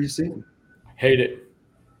think? What are you seeing? Hate it.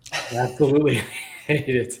 Absolutely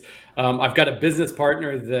hate it. I've got a business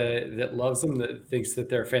partner that loves them, that thinks that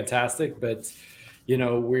they're fantastic, but you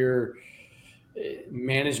know,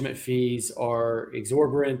 management fees are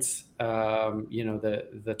exorbitant. You know,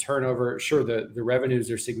 the turnover, sure, the revenues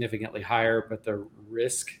are significantly higher, but the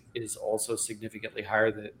risk is also significantly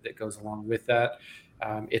higher that goes along with that.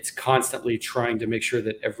 It's constantly trying to make sure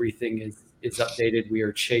that everything is updated. We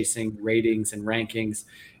are chasing ratings and rankings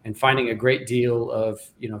and finding a great deal of,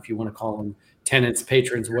 you know, if you want to call them tenants,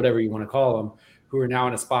 patrons, whatever you want to call them, who are now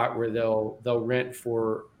in a spot where they'll rent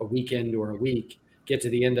for a weekend or a week, get to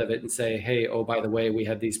the end of it and say, hey, oh, by the way, we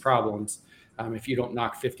had these problems. If you don't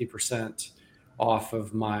knock 50% off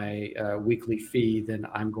of my weekly fee, then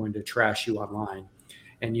I'm going to trash you online.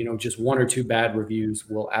 And, you know, just 1 or 2 bad reviews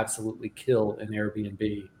will absolutely kill an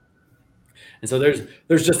Airbnb. And so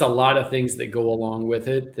there's just a lot of things that go along with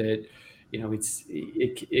it that, you know,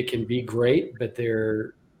 it can be great, but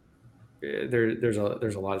there's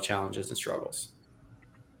a lot of challenges and struggles.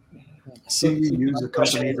 So you use a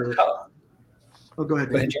company for... Oh, go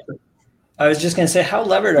ahead. I was just going to say, how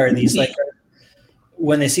levered are these? Like,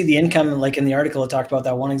 when they see the income, like in the article, it talked about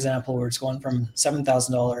that one example where it's going from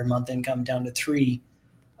 $7,000 a month income down to $3,000.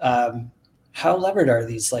 How levered are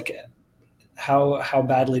these? Like, how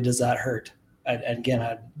badly does that hurt? And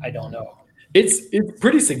again, I don't know. It's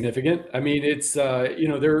pretty significant. I mean, it's you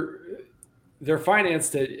know, they're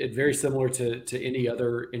financed at very similar to any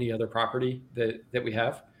other property that we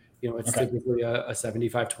have. You know, it's typically a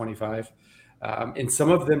 75-25. And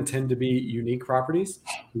some of them tend to be unique properties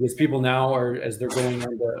because people now are, as they're going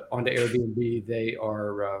onto Airbnb,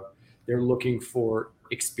 they're looking for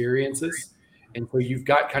experiences. And so you've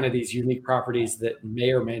got kind of these unique properties that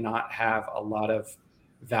may or may not have a lot of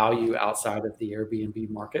value outside of the Airbnb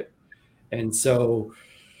market. And so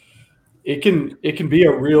it can be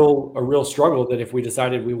a real struggle that if we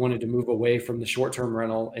decided we wanted to move away from the short-term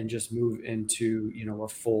rental and just move into, you know, a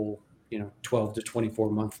full, you know, 12 to 24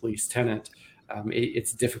 month lease tenant,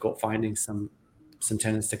 it's difficult finding some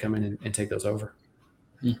tenants to come in and take those over.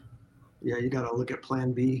 Yeah, you got to look at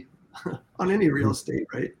Plan B on any real estate,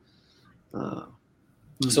 right?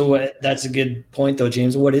 So that's a good point, though,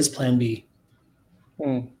 James. What is Plan B?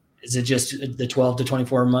 Is it just the 12 to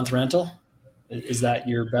 24 month rental? Is that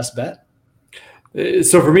your best bet?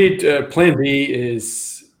 So for me, Plan B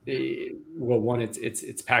is, well, one,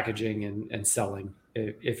 it's packaging and selling,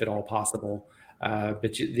 if at all possible.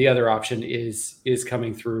 But the other option is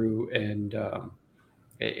coming through and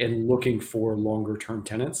looking for longer term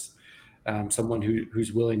tenants, someone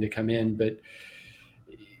who's willing to come in. But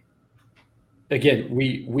again,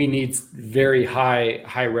 we need very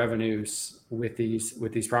high revenues with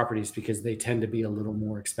these properties because they tend to be a little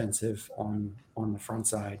more expensive on the front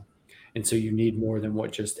side, and so you need more than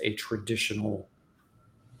what just a traditional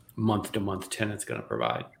month-to-month tenant's going to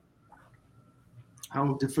provide.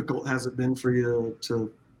 How difficult has it been for you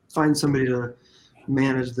to find somebody to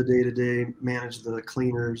manage the day-to-day, manage the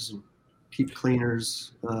cleaners, and keep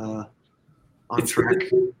cleaners on track?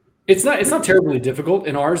 It's not terribly difficult,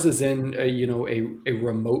 and ours is in a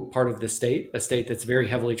remote part of the state, a state that's very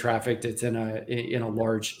heavily trafficked. It's in a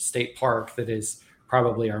large state park that is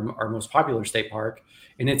probably our most popular state park,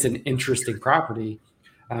 and it's an interesting property.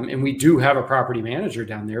 And we do have a property manager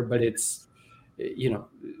down there, but it's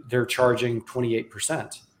they're charging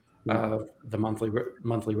 28% of the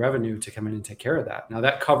monthly revenue to come in and take care of that. Now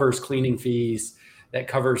that covers cleaning fees, that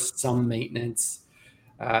covers some maintenance.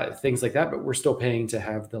 Things like that, but we're still paying to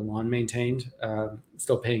have the lawn maintained,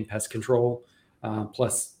 still paying pest control,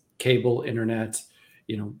 plus cable, internet,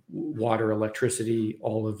 water, electricity,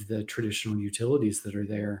 all of the traditional utilities that are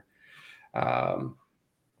there.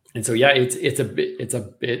 And so, yeah, it's a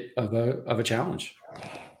bit of a challenge.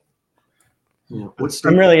 Yeah. What state?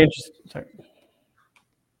 I'm really interested. Sorry.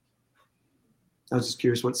 I was just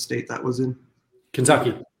curious what state that was in.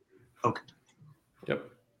 Kentucky. Okay. Yep.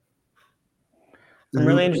 I'm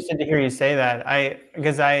really interested to hear you say that.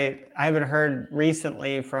 Because I haven't heard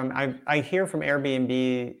recently from, I hear from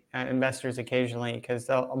Airbnb investors occasionally, because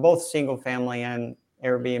both single family and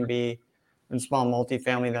Airbnb and small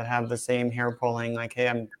multifamily that have the same hair pulling, like, hey,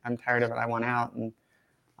 I'm tired of it, I want out. And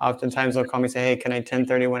oftentimes they'll call me and say, hey, can I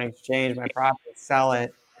 1031 exchange my property, sell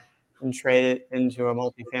it, and trade it into a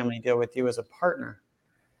multifamily deal with you as a partner?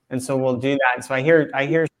 And so we'll do that. So I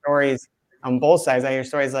hear stories on both sides. I hear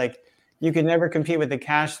stories like, you could never compete with the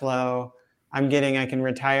cash flow I can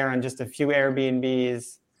retire on just a few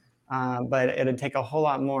Airbnbs, but it'd take a whole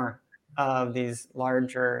lot more of these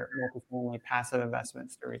larger multifamily passive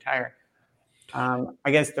investments to retire.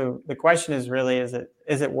 I guess the question is really, is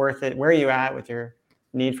it worth it? Where are you at with your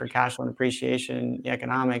need for cash flow and appreciation, the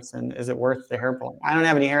economics, and is it worth the hair pulling? I don't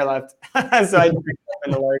have any hair left, so I just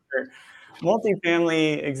in the larger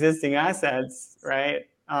multifamily existing assets, right?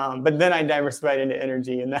 But then I diversified into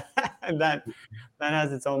energy, and that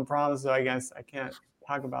has its own problems. So I guess I can't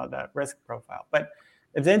talk about that risk profile. But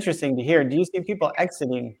it's interesting to hear. Do you see people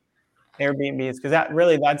exiting Airbnbs? Because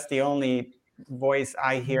that's the only voice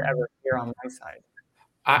I ever hear on my side.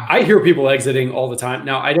 I hear people exiting all the time.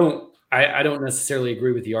 Now I don't necessarily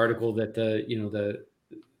agree with the article that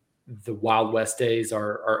the Wild West days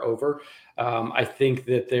are over. I think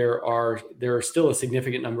that there are still a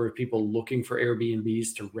significant number of people looking for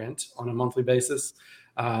Airbnbs to rent on a monthly basis,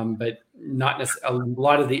 but not necessarily. A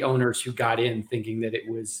lot of the owners who got in thinking that it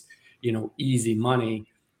was easy money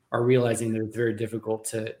are realizing that it's very difficult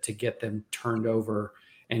to get them turned over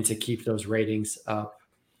and to keep those ratings up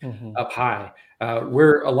high.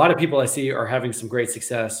 Where a lot of people I see are having some great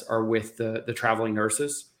success are with the traveling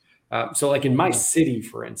nurses. So like in my city,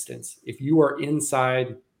 for instance, if you are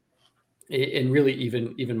inside, and really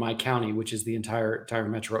even my county, which is the entire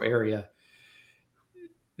metro area,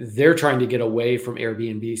 they're trying to get away from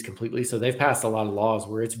Airbnbs completely. So they've passed a lot of laws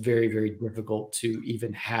where it's very, very difficult to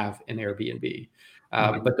even have an Airbnb.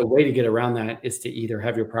 But the way to get around that is to either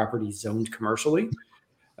have your property zoned commercially,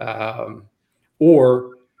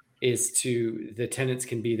 or is the tenants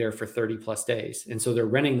can be there for 30 plus days. And so they're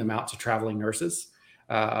renting them out to traveling nurses.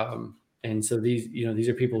 And so these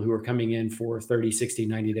are people who are coming in for 30, 60,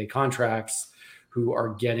 90-day contracts who are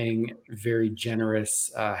getting very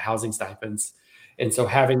generous housing stipends. And so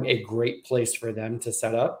having a great place for them to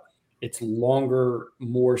set up, it's longer,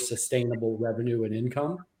 more sustainable revenue and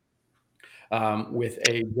income with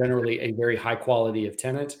generally a very high quality of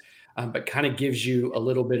tenant, but kind of gives you a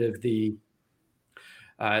little bit of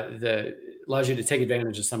allows you to take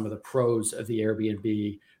advantage of some of the pros of the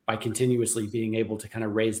Airbnb by continuously being able to kind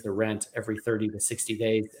of raise the rent every 30 to 60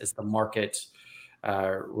 days as the market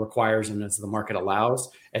requires and as the market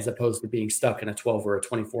allows, as opposed to being stuck in a 12 or a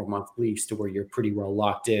 24-month lease to where you're pretty well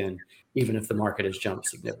locked in, even if the market has jumped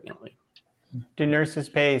significantly. Do nurses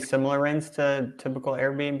pay similar rents to typical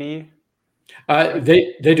Airbnb?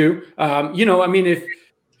 They do.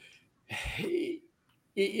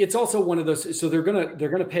 If it's also one of those, so they're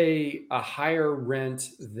gonna pay a higher rent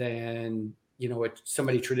than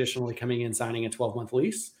somebody traditionally coming in signing a 12-month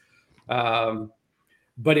lease,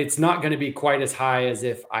 but it's not going to be quite as high as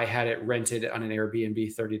if I had it rented on an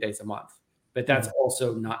Airbnb 30 days a month. But that's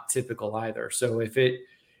also not typical either. So if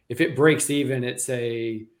it breaks even at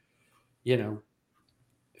say,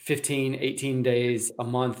 15, 18 days a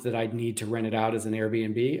month that I'd need to rent it out as an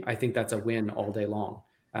Airbnb, I think that's a win all day long.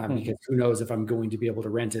 Because who knows if I'm going to be able to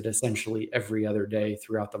rent it essentially every other day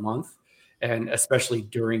throughout the month, and especially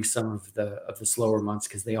during some of the slower months,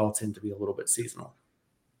 because they all tend to be a little bit seasonal.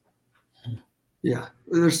 Yeah,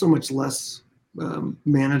 there's so much less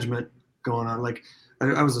management going on. Like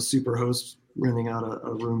I was a super host renting out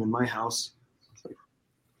a room in my house.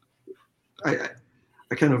 I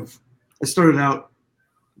started out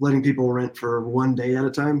letting people rent for 1 day at a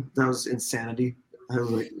time. That was insanity. I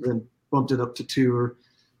was then bumped it up to 2 or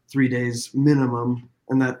 3 days minimum,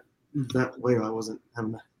 and that way I wasn't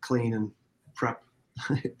having to clean and prep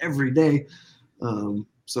every day.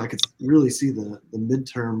 So I could really see the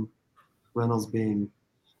midterm rentals being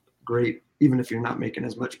great, even if you're not making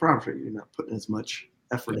as much profit, you're not putting as much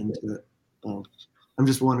effort into it. I'm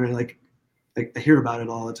just wondering, like, I hear about it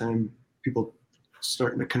all the time, people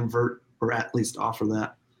starting to convert or at least offer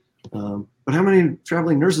that. But how many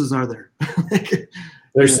traveling nurses are there?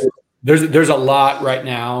 There's a lot right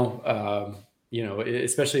now,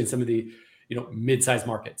 especially in some of the, mid-sized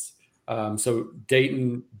markets. So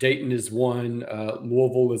Dayton is one,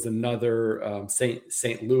 Louisville is another,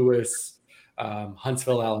 St. Louis,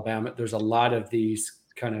 Huntsville, Alabama. There's a lot of these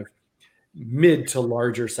kind of mid to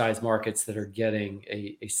larger size markets that are getting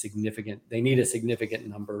a significant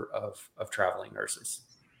number of traveling nurses.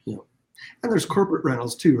 Yeah. And there's corporate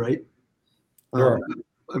rentals too, right?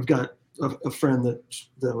 I've got a friend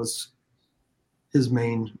that was his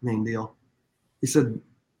main deal. He said,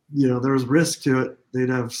 there was risk to it. They'd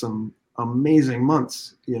have some amazing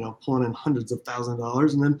months, pulling in hundreds of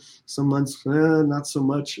 $1,000s, and then some months, not so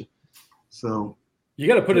much. So you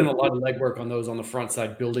got to put in a lot of legwork on those on the front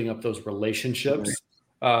side, building up those relationships.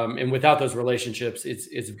 Right. And without those relationships,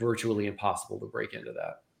 it's virtually impossible to break into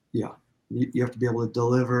that. Yeah. You have to be able to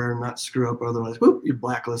deliver and not screw up. Otherwise, whoop, you're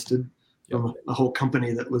blacklisted from a whole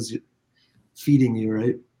company that was feeding you,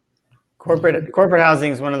 right? Corporate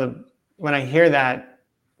housing is when I hear that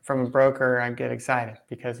from a broker, I get excited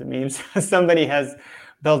because it means somebody has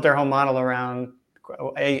built their whole model around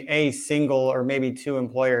a single or maybe 2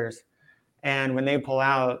 employers. And when they pull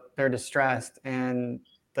out, they're distressed, and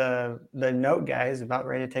the note guy is about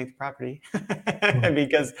ready to take the property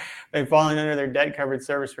because they've fallen under their debt coverage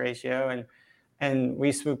service ratio, and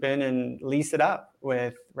we swoop in and lease it up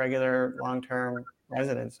with regular long-term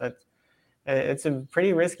residents. It's a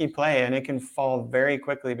pretty risky play, and it can fall very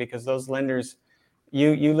quickly because those lenders,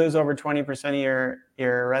 you lose over 20% of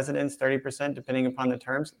your residents, 30% depending upon the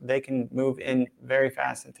terms. They can move in very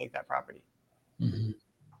fast and take that property. Mm-hmm.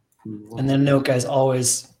 And then note guy's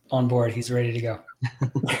always on board. He's ready to go.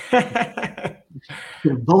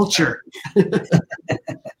 Vulture.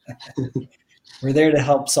 We're there to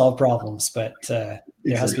help solve problems, but there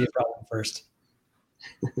has to be a problem first.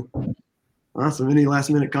 Awesome. Any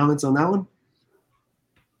last minute comments on that one?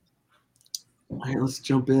 All right, let's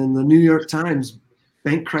jump in. The New York Times: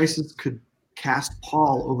 bank crisis could cast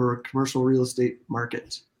pall over commercial real estate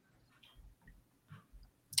market.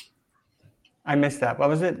 I missed that. What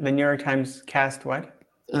was it? The New York Times cast what?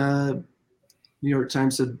 New York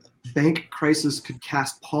Times said bank crisis could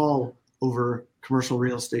cast pall over commercial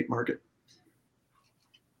real estate market.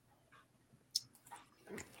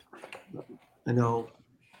 I know,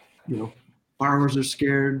 borrowers are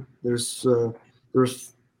scared. They're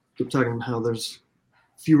talking how there's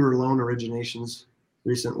fewer loan originations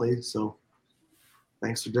recently, so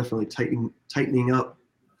banks are definitely tightening up.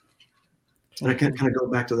 And I can kind of go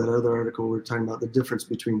back to that other article we were talking about, the difference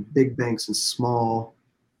between big banks and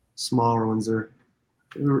smaller ones. They're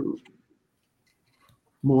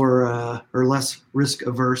more or less risk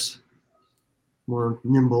averse, more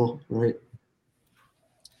nimble, right?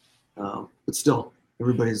 But still,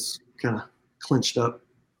 everybody's kind of clinched up.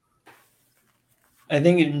 I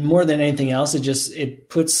think more than anything else, it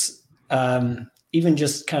puts even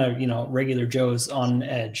just kind of regular Joes on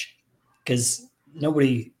edge, because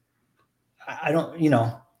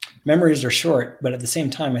memories are short, but at the same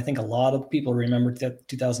time, I think a lot of people remember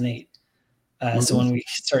 2008. So when we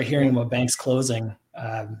start hearing about banks closing,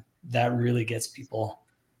 that really gets people,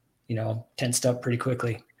 tensed up pretty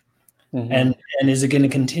quickly. Mm-hmm. And is it going to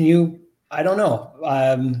continue? I don't know.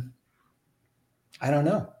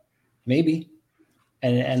 Maybe.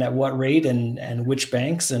 And at what rate and which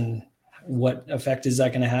banks and what effect is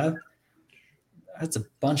that going to have? That's a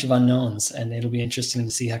bunch of unknowns, and it'll be interesting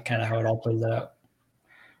to see how it all plays out.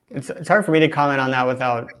 It's hard for me to comment on that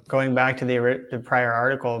without going back to the prior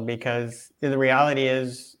article, because the reality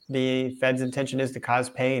is the Fed's intention is to cause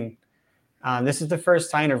pain. This is the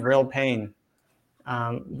first sign of real pain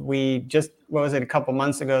We just, what was it, a couple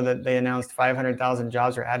months ago that they announced 500,000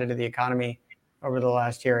 jobs were added to the economy over the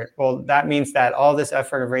last year. Well, that means that all this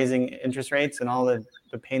effort of raising interest rates and all the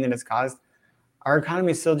pain that it's caused, our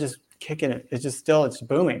economy is still just kicking it. It's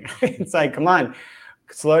booming. It's like, come on,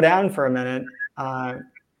 slow down for a minute.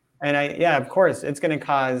 Of course, it's going to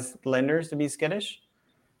cause lenders to be skittish.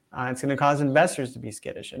 It's going to cause investors to be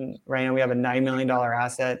skittish. And right now we have a $9 million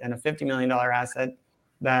asset and a $50 million asset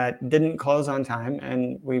that didn't close on time.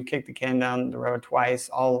 And we've kicked the can down the road twice,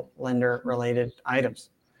 all lender related items.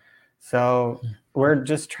 So we're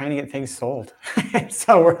just trying to get things sold.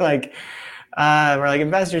 So we're like,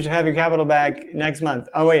 investors should have your capital back next month.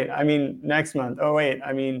 Next month.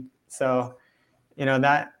 So,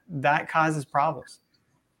 that causes problems.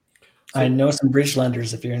 I know some bridge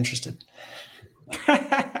lenders if you're interested.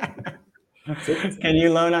 Can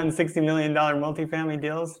you loan on $60 million multifamily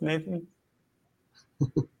deals, Nathan?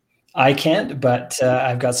 I can't, but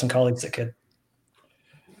I've got some colleagues that could.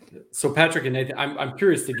 So Patrick and Nathan, I'm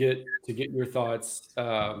curious to get your thoughts.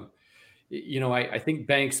 I think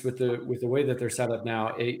banks with the way that they're set up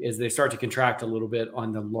now, as they start to contract a little bit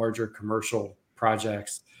on the larger commercial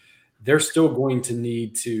projects, they're still going to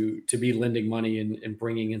need to be lending money and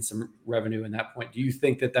bringing in some revenue in that point. Do you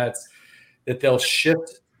think that they'll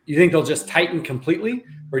shift? You think they'll just tighten completely,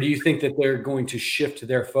 or do you think that they're going to shift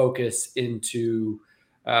their focus into,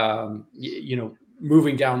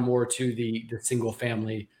 moving down more to the single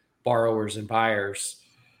family borrowers and buyers,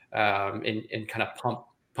 and kind of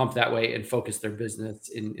pump that way and focus their business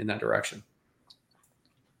in that direction?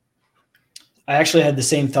 I actually had the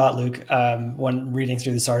same thought, Luke. When reading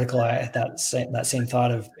through this article, I had that same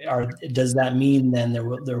thought of, does that mean then there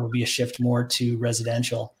will be a shift more to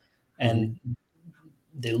residential, and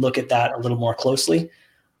they look at that a little more closely.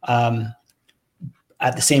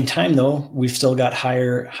 At the same time, though, we've still got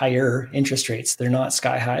higher interest rates. They're not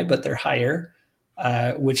sky high, but they're higher,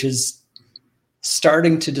 which is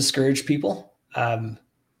starting to discourage people.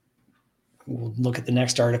 We'll look at the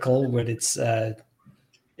next article, but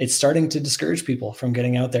it's starting to discourage people from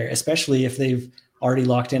getting out there, especially if they've already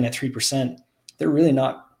locked in at 3%. They're really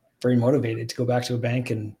not very motivated to go back to a bank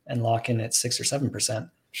and lock in at 6 or 7%.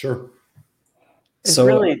 Sure.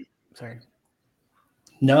 Sorry.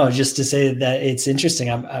 No, just to say that it's interesting.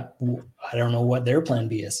 I don't know what their plan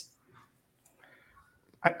B is.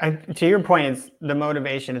 To your point, it's the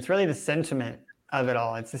motivation. It's really the sentiment of it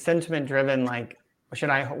all. It's the sentiment driven, like,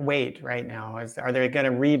 should I wait right now? Are they going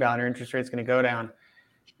to rebound, or interest rates going to go down?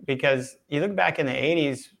 Because you look back in the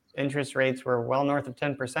 80s, interest rates were well north of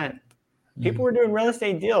 10%. People were doing real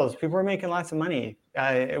estate deals. People were making lots of money.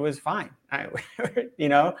 It was fine,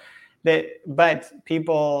 but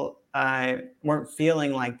people weren't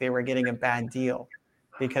feeling like they were getting a bad deal,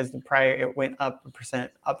 because it went up a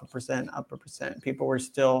percent. People were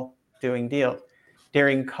still doing deals.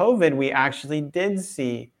 During COVID, we actually did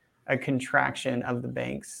see a contraction of the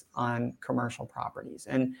banks on commercial properties.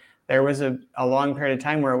 And there was a long period of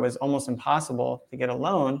time where it was almost impossible to get a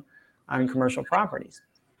loan on commercial properties.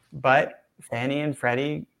 But Fannie and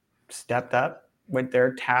Freddie stepped up with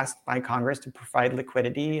their task by Congress to provide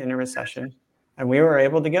liquidity in a recession. And we were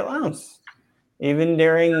able to get loans, even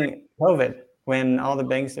during COVID, when all the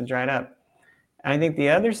banks had dried up. And I think the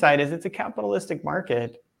other side is it's a capitalistic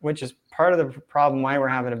market, which is part of the problem why we're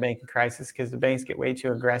having a banking crisis, because the banks get way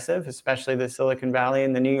too aggressive, especially the Silicon Valley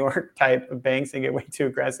and the New York type of banks. They get way too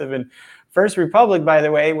aggressive. And First Republic, by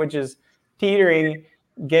the way, which is teetering,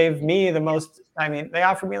 gave me the most. They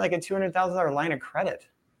offered me like a $200,000 line of credit.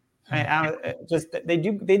 They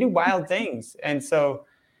do wild things. And so,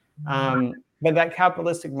 but that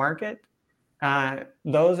capitalistic market,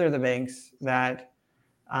 those are the banks that,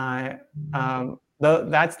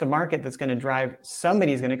 that's the market that's going to drive.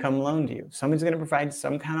 Somebody's going to come loan to you. Somebody's going to provide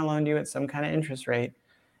some kind of loan to you at some kind of interest rate.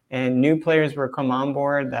 And new players will come on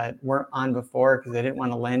board that weren't on before because they didn't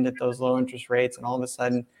want to lend at those low interest rates. And all of a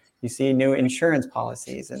sudden you see new insurance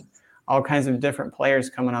policies and all kinds of different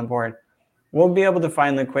players coming on board. We'll be able to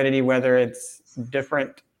find liquidity, whether it's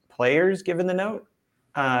different players given the note,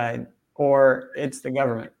 or it's the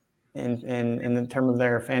government in the term of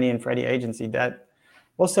their Fannie and Freddie agency debt.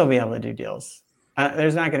 We'll still be able to do deals.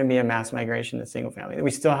 There's not going to be a mass migration to single family.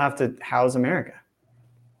 We still have to house America.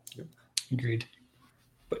 Agreed.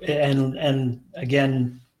 And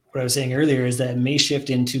again, what I was saying earlier is that it may shift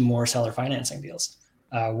into more seller financing deals,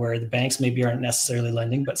 where the banks maybe aren't necessarily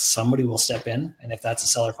lending, but somebody will step in. And if that's a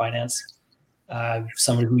seller finance,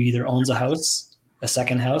 somebody who either owns a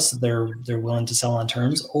second house, they're willing to sell on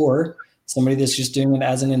terms, or somebody that's just doing it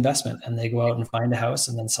as an investment, and they go out and find a house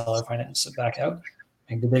and then seller finance it back out.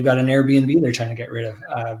 They've got an Airbnb they're trying to get rid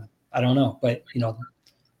of. I don't know, but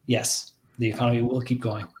yes, the economy will keep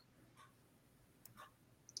going.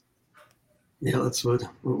 Yeah, that's what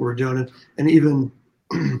we're doing. And even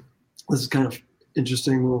this is kind of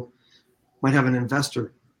interesting. We'll might have an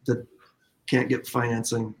investor that can't get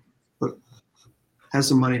financing, but has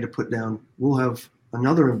some money to put down. We'll have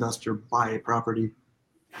another investor buy a property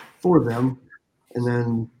for them, and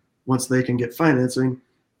then once they can get financing,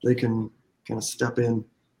 they can kind of step in.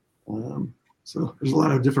 So there's a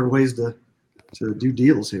lot of different ways to do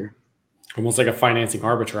deals here. Almost like a financing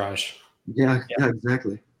arbitrage. Yeah,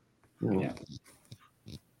 exactly. Yeah.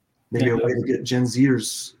 Maybe a way to get Gen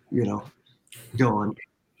Zers, going.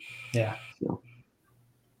 Yeah. So,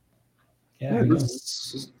 yeah.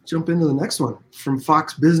 Let's jump into the next one. From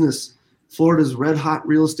Fox Business, Florida's red hot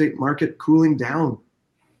real estate market cooling down.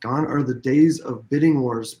 Gone are the days of bidding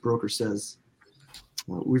wars, broker says.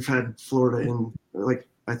 We've had Florida in,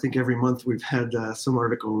 I think every month we've had some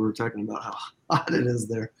article where we're talking about how hot it is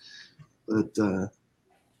there. But do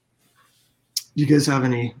you guys have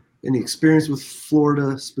any experience with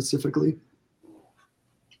Florida specifically?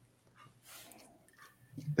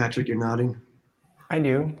 Patrick, you're nodding. I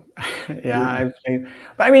do. Yeah.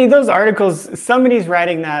 But I mean, those articles, somebody's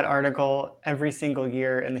writing that article every single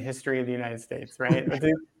year in the history of the United States, right?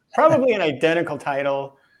 Probably an identical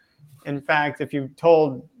title. In fact, if you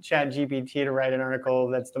told ChatGPT to write an article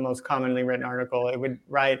that's the most commonly written article, it would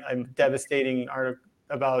write a devastating article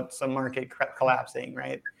about some market collapsing,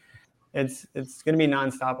 right? It's going to be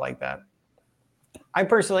nonstop like that. I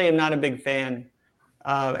personally am not a big fan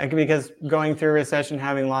because going through a recession,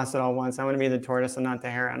 having lost it all once, I want to be the tortoise and not the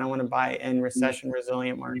hare, and I want to buy in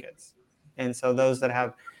recession-resilient markets. And so those that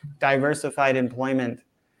have diversified employment.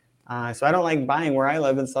 So I don't like buying where I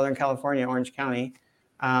live in Southern California, Orange County.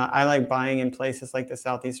 I like buying in places like the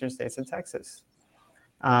southeastern states and Texas.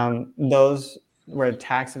 Those were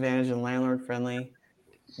tax advantage and landlord friendly.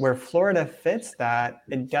 Where Florida fits that,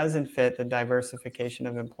 it doesn't fit the diversification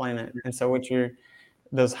of employment. And so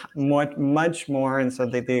those much more, and so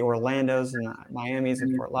the Orlandos and the Miamis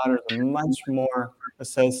and Fort Lauderdale are much more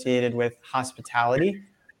associated with hospitality.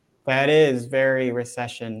 That is very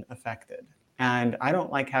recession affected. And I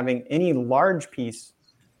don't like having any large piece.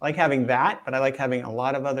 I like having that, but I like having a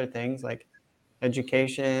lot of other things like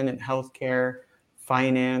education and healthcare,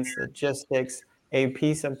 finance, logistics, a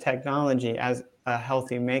piece of technology as a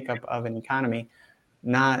healthy makeup of an economy,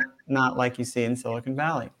 not like you see in Silicon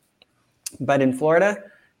Valley. But in Florida,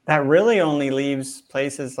 that really only leaves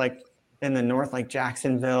places like in the north, like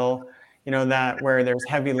Jacksonville, that where there's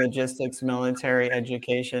heavy logistics, military,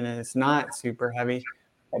 education, and it's not super heavy,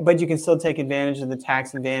 but you can still take advantage of the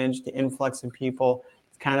tax advantage, the influx of people.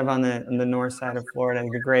 It's kind of on the north side of Florida,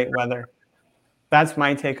 the great weather. That's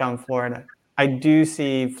my take on Florida. I do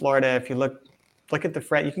see Florida, if you look at the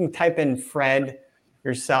Fred, you can type in Fred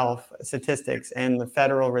yourself, statistics, and the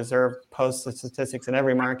Federal Reserve posts the statistics in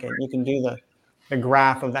every market. You can do the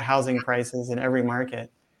graph of the housing prices in every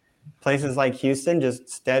market. Places like Houston just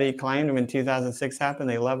steady climbed. When 2006 happened,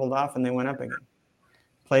 they leveled off and they went up again.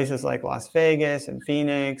 Places like Las Vegas and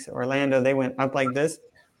Phoenix, Orlando, they went up like this.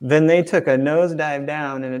 Then they took a nosedive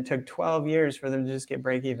down, and it took 12 years for them to just get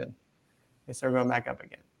break even. They started going back up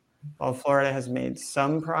again. While Florida has made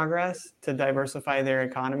some progress to diversify their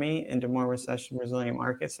economy into more recession-resilient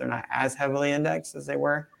markets, they're not as heavily indexed as they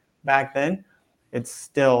were back then. It's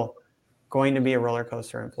still going to be a roller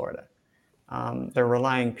coaster in Florida. They're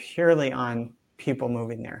relying purely on people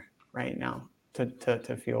moving there right now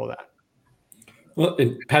to fuel that. Well,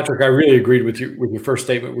 and Patrick, I really agreed with your first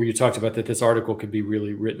statement where you talked about that this article could be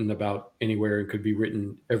really written about anywhere and could be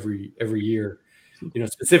written every year.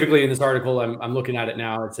 Specifically in this article, I'm looking at it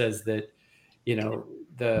now. It says that,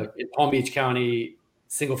 in Palm Beach County,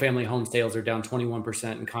 single family home sales are down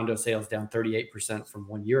 21% and condo sales down 38% from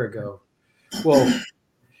 1 year ago. Well,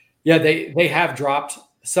 yeah, they have dropped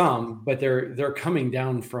some, but they're coming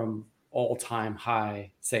down from all-time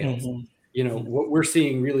high sales. Mm-hmm. What we're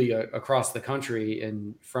seeing really across the country,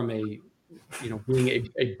 and from being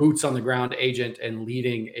a boots on the ground agent and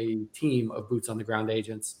leading a team of boots on the ground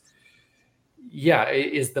agents. Yeah.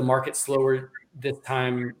 Is the market slower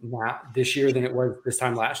this year than it was this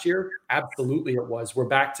time last year? Absolutely it was. We're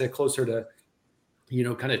back to closer to,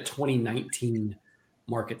 kind of 2019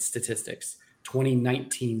 market statistics,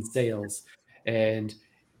 2019 sales. And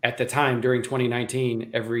at the time during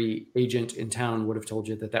 2019, every agent in town would have told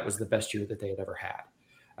you that was the best year that they had ever had.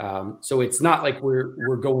 So it's not like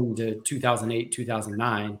we're going to 2008,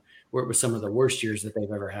 2009, where it was some of the worst years that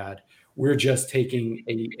they've ever had. We're just taking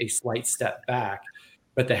a slight step back,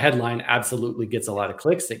 but the headline absolutely gets a lot of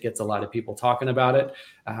clicks. It gets a lot of people talking about it.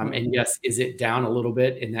 And yes, is it down a little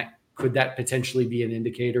bit in that Could that potentially be an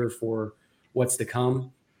indicator for what's to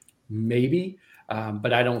come? Maybe,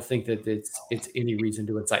 but I don't think that it's any reason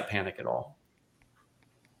to incite panic at all.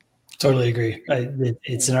 Totally agree.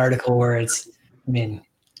 It's an article where you mean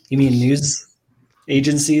news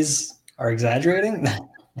agencies are exaggerating?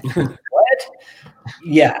 What?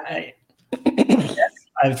 Yeah.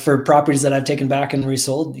 For properties that I've taken back and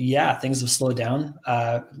resold, things have slowed down.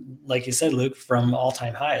 Like you said, Luke, from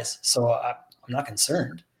all-time highs. So I'm not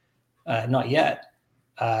concerned. Not yet.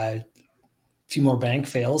 A few more bank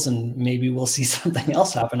fails and maybe we'll see something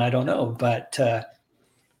else happen. I don't know. But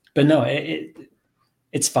no,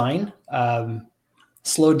 it's fine.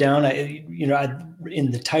 Slowed down.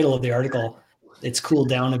 In the title of the article, it's cooled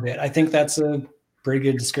down a bit. I think that's a pretty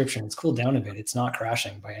good description. It's cooled down a bit. It's not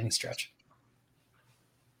crashing by any stretch.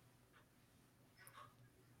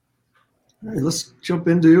 All right, let's jump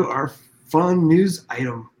into our fun news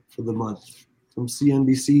item for the month from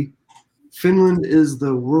CNBC. Finland is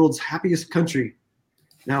the world's happiest country.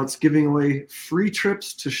 Now it's giving away free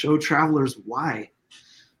trips to show travelers why.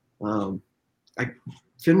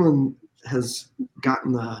 Finland has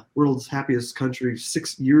gotten the world's happiest country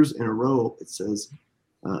 6 years in a row, it says.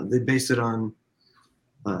 They base it on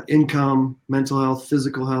income, mental health,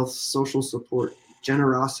 physical health, social support,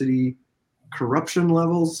 generosity, corruption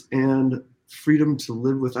levels, and freedom to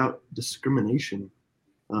live without discrimination.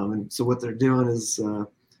 And so what they're doing is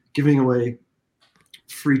giving away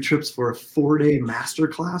free trips for a 4-day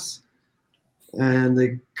masterclass, and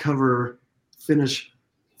they cover Finnish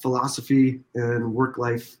philosophy and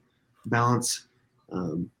work-life balance.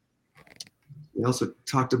 We also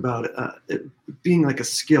talked about it being like a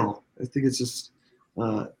skill. I think it's just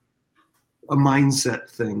a mindset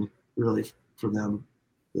thing, really, for them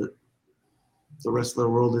that the rest of the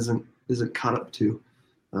world isn't caught up to.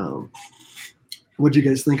 What do you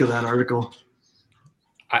guys think of that article?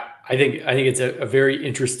 I think it's a very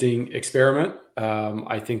interesting experiment.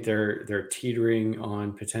 I think they're teetering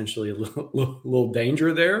on potentially a little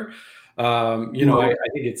danger there. I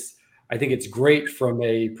think it's great from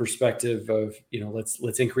a perspective of,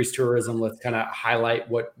 let's increase tourism. Let's kind of highlight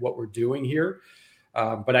what we're doing here.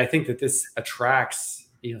 But I think that this attracts,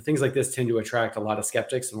 things like this tend to attract a lot of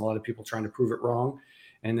skeptics and a lot of people trying to prove it wrong.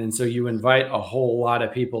 And then so you invite a whole lot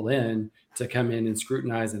of people in to come in and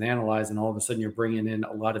scrutinize and analyze, and all of a sudden you're bringing in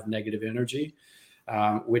a lot of negative energy,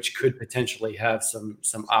 which could potentially have some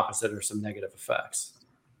opposite or some negative effects.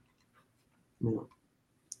 Yeah.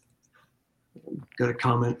 Got a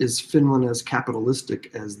comment. Is Finland as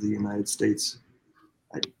capitalistic as the United States?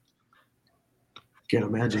 I can't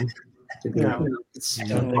imagine. All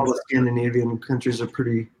the Scandinavian countries are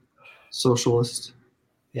pretty socialist.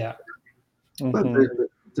 Yeah. But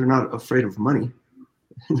they're not afraid of money.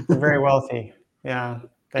 They're very wealthy. Yeah.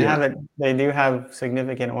 They do have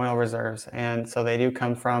significant oil reserves. And so they do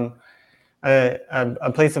come from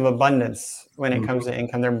a place of abundance when it comes to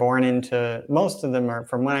income. They're born into, most of them are,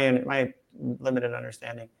 from my limited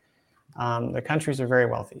understanding, the countries are very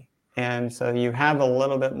wealthy. And so you have a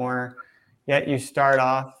little bit more, yet you start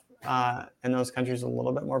off in those countries a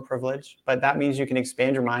little bit more privileged, but that means you can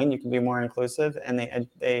expand your mind, you can be more inclusive, and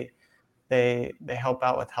they help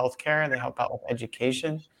out with healthcare, they help out with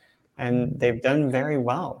education, and they've done very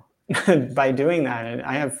well by doing that. And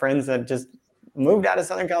I have friends that just moved out of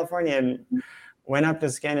Southern California and went up to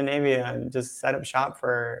Scandinavia and just set up shop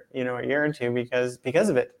for a year or two because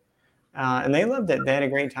of it, and they loved it. They had a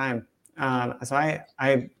great time. So I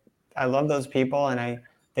love those people, and I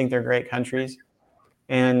think they're great countries.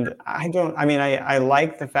 And I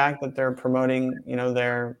like the fact that they're promoting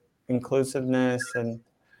their inclusiveness, and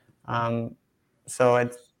so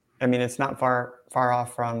it's not far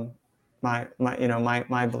off from my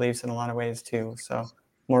beliefs in a lot of ways too. So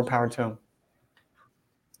more power to them.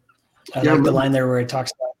 I like the line there where it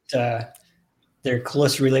talks about their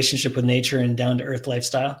close relationship with nature and down to earth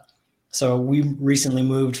lifestyle. So we recently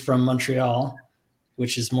moved from Montreal,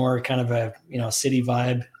 which is more kind of a city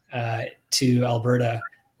vibe, to Alberta,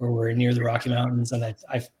 where we're near the Rocky Mountains, and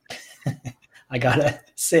I gotta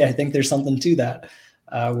say I think there's something to that,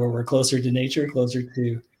 where we're closer to nature, closer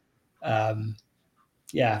to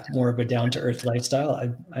more of a down to earth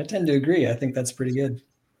lifestyle. I tend to agree. I think that's pretty good.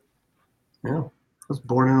 Yeah. I was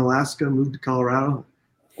born in Alaska, moved to Colorado.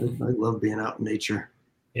 I love being out in nature.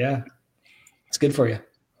 Yeah, it's good for you.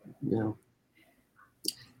 Yeah.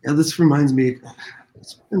 Yeah, this reminds me,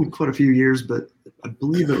 it's been quite a few years, but I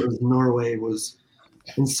believe it was Norway was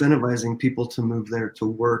incentivizing people to move there to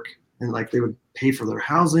work, and like they would pay for their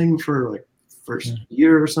housing for like first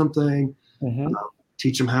year or something,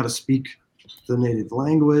 teach them how to speak the native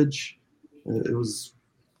language. It was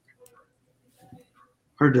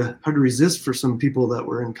hard to resist for some people that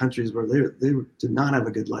were in countries where they did not have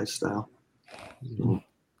a good lifestyle.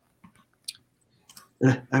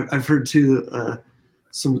 I've heard too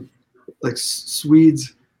some like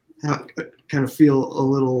Swedes kind of feel a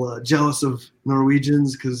little jealous of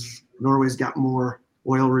Norwegians because Norway's got more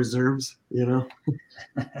oil reserves, you know.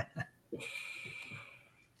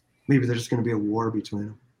 Maybe there's going to be a war between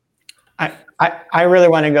them. I really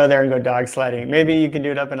want to go there and go dog sledding. Maybe you can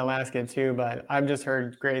do it up in Alaska too, but I've just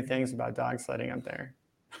heard great things about dog sledding up there.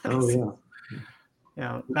 Oh yeah. You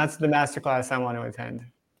know, that's the masterclass I want to attend.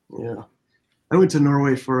 Yeah. I went to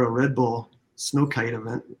Norway for a Red Bull snow kite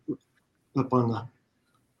event up on the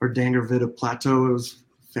Hardangervidda Plateau. It was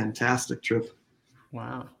a fantastic trip.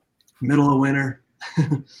 Wow. Middle of winter.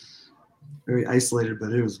 Very isolated,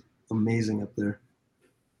 but it was amazing up there.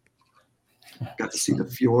 Got to see the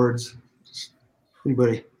fjords.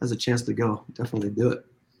 Anybody has a chance to go, definitely do it.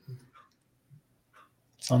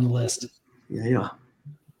 It's on the list. Yeah.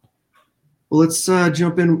 Well, let's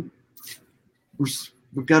jump in.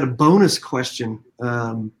 We've got a bonus question.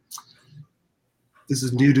 This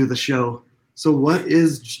is new to the show. So what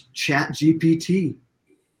is ChatGPT?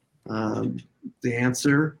 The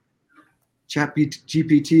answer,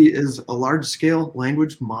 ChatGPT is a large-scale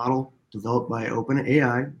language model developed by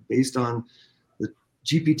OpenAI based on the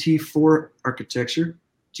GPT-4 architecture.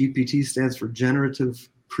 GPT stands for Generative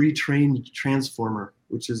Pre-trained Transformer,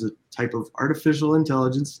 which is a type of artificial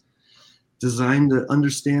intelligence designed to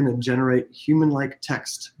understand and generate human-like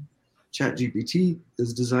text. ChatGPT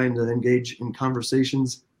is designed to engage in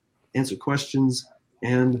conversations, answer questions,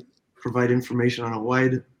 and provide information on a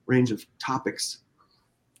wide range of topics.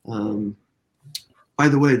 By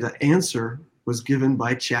the way, the answer was given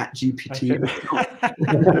by ChatGPT.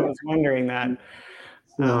 I was wondering that.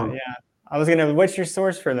 Yeah, I was gonna. What's your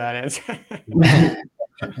source for that answer?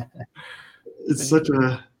 It's such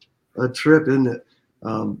a trip, isn't it?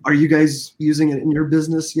 Are you guys using it in your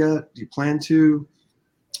business yet? Do you plan to?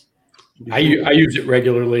 I use it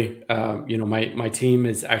regularly. My team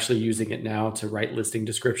is actually using it now to write listing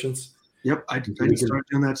descriptions. Yep, I started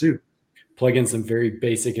doing that too. Plug in some very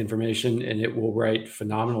basic information, and it will write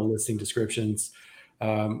phenomenal listing descriptions.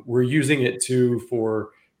 We're using it too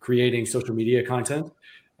for creating social media content.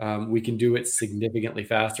 We can do it significantly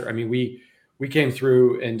faster. I mean, we came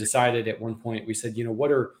through and decided at one point, we said,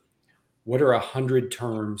 what are 100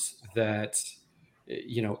 terms that,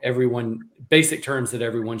 basic terms that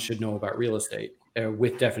everyone should know about real estate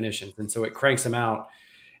with definitions. And so it cranks them out.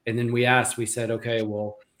 And then we said, okay,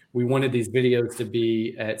 well, we wanted these videos to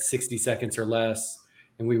be at 60 seconds or less.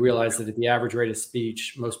 And we realized that at the average rate of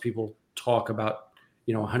speech, most people talk about,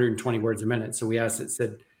 120 words a minute. So we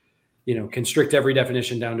said, constrict every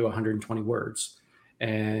definition down to 120 words.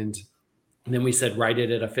 And then we said, write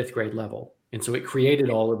it at a 5th grade level. And so it created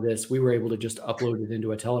all of this. We were able to just upload it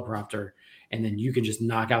into a teleprompter, and then you can just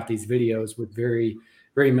knock out these videos with very,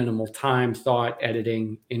 very minimal time, thought,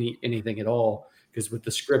 editing, anything at all. Because with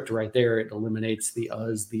the script right there, it eliminates the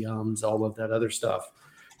uhs, the ums, all of that other stuff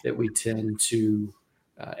that we tend to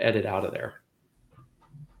edit out of there.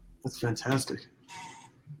 That's fantastic.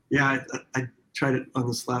 Yeah, I tried it on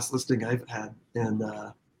this last listing I've had, and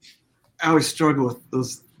I always struggle with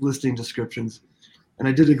those listing descriptions. And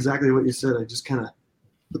I did exactly what you said. I just kind of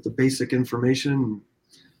put the basic information,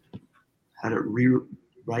 and had it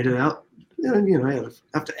rewrite it out. And, I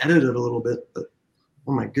have to edit it a little bit, but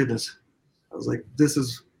oh my goodness. I was like, this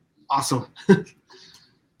is awesome.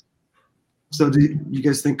 So do you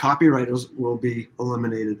guys think copywriters will be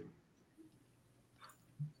eliminated?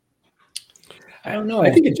 I don't know.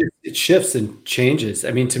 I think it shifts and changes.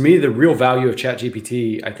 I mean, to me, the real value of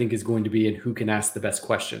ChatGPT, I think, is going to be in who can ask the best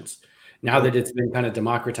questions. Now that it's been kind of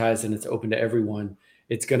democratized and it's open to everyone,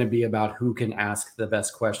 it's going to be about who can ask the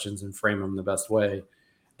best questions and frame them the best way.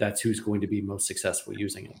 That's who's going to be most successful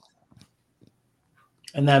using it.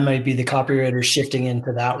 And that might be the copywriter shifting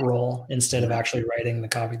into that role instead of actually writing the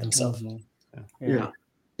copy themselves. Yeah.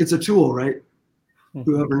 It's a tool, right?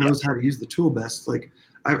 Whoever knows how to use the tool best. Like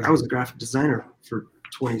I was a graphic designer for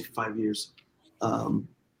 25 years. I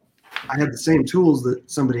had the same tools that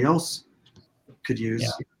somebody else could use,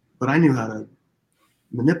 but I knew how to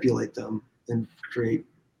manipulate them and create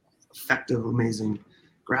effective, amazing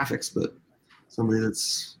graphics. But somebody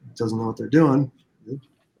doesn't know what they're doing, I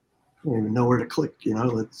don't even know where to click,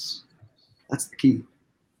 that's the key.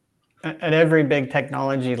 At every big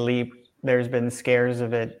technology leap, there's been scares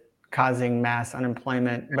of it causing mass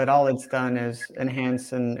unemployment, but all it's done is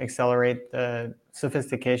enhance and accelerate the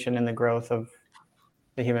sophistication and the growth of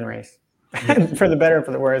the human race. For the better,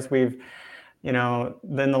 for the worse, we've, in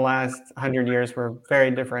the last 100 years, we're very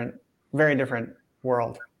different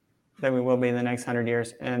world than we will be in the next 100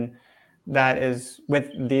 years. And that is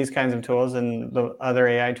with these kinds of tools and the other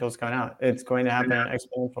AI tools coming out. It's going to happen at an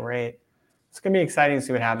exponential rate. It's going to be exciting to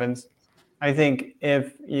see what happens. I think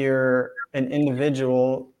if you're an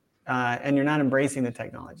individual and you're not embracing the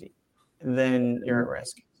technology, then you're at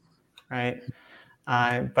risk, right?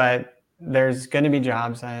 But there's going to be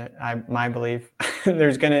jobs. My belief,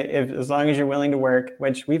 there's going to, as long as you're willing to work,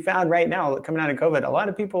 which we found right now coming out of COVID, a lot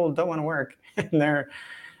of people don't want to work,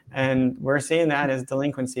 and we're seeing that as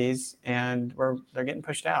delinquencies, and they're getting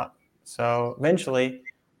pushed out. So eventually,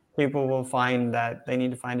 people will find that they need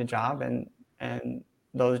to find a job, and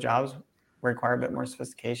those jobs require a bit more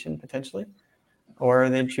sophistication potentially, or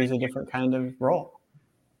they choose a different kind of role.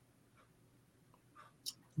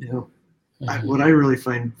 Yeah. What I really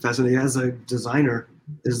find fascinating as a designer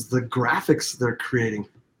is the graphics they're creating.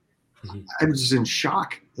 Mm-hmm. I'm just in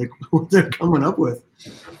shock, like what they're coming up with.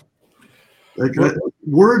 Like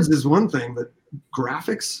words is one thing, but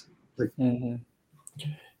graphics, like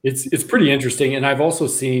it's pretty interesting. And I've also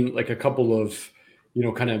seen like a couple of,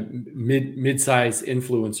 kind of mid-size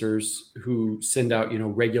influencers who send out,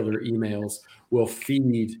 regular emails will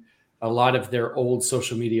feed a lot of their old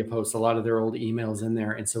social media posts, a lot of their old emails in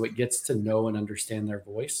there. And so it gets to know and understand their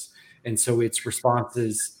voice. And so its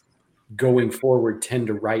responses going forward tend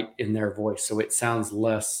to write in their voice. So it sounds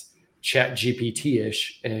less chat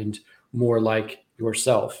GPT-ish and more like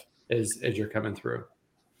yourself as you're coming through.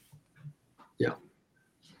 Yeah.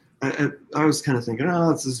 I was kind of thinking,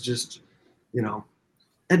 this is just,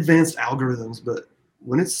 advanced algorithms, but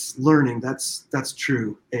when it's learning, that's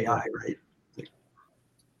true AI, right? Pretty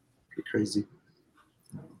crazy.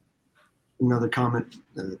 Another comment,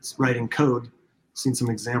 it's writing code. Seen some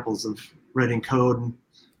examples of writing code and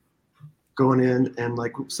going in, and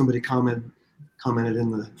like somebody commented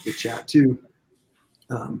in the chat too.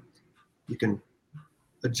 You can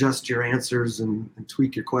adjust your answers and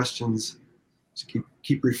tweak your questions to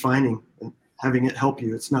keep refining and having it help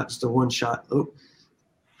you. It's not just a one shot. Oh,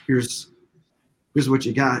 here's what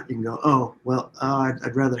you got. You can go, oh well,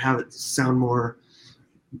 I'd rather have it sound more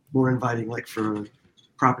inviting, like for a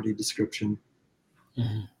property description.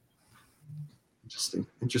 Mm-hmm.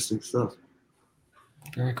 Interesting stuff.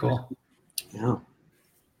 Very cool. Yeah.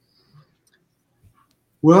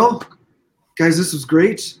 Well, guys, this was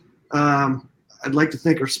great. I'd like to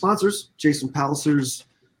thank our sponsors, Jason Palliser's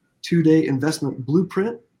 2-day investment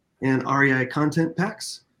blueprint and REI content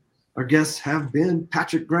packs. Our guests have been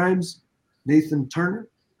Patrick Grimes, Nathan Turner,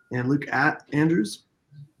 and Luke Andrews.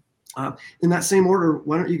 In that same order,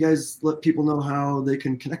 why don't you guys let people know how they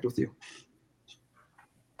can connect with you?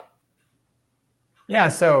 Yeah,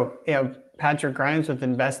 so Patrick Grimes with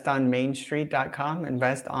investonmainstreet.com,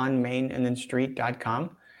 investonmain and then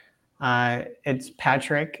street.com. It's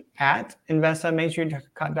Patrick at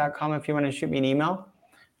investonmainstreet.com if you want to shoot me an email.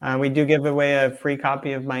 We do give away a free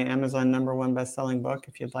copy of my Amazon #1 best-selling book.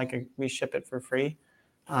 If you'd like, we ship it for free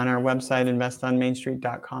on our website,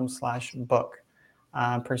 investonmainstreet.com/book.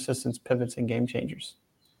 Persistence, Pivots, and Game Changers.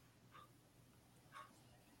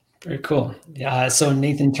 Very cool. So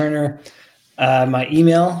Nathan Turner, my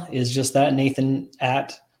email is just that,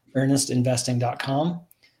 nathan@earnestinvesting.com.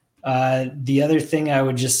 The other thing I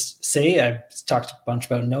would just say, I've talked a bunch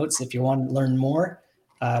about notes. If you want to learn more,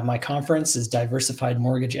 my conference is Diversified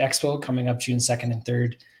Mortgage Expo coming up June 2nd and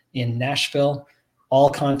 3rd in Nashville. All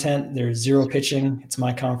content, there's zero pitching. It's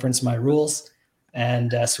my conference, my rules.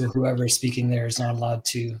 And so whoever is speaking there is not allowed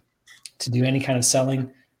to do any kind of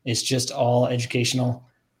selling. It's just all educational.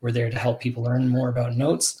 We're there to help people learn more about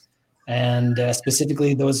notes. And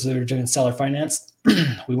specifically those that are doing seller finance,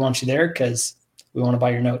 we want you there because we want to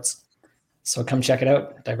buy your notes. So come check it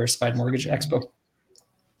out, Diversified Mortgage Expo.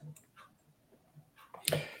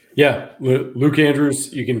 Yeah, Luke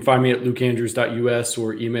Andrews. You can find me at lukeandrews.us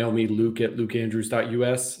or email me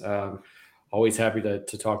luke@lukeandrews.us. Always happy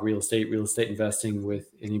to talk real estate investing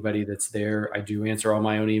with anybody that's there. I do answer all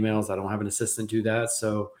my own emails. I don't have an assistant do that.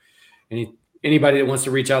 So anybody that wants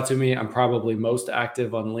to reach out to me, I'm probably most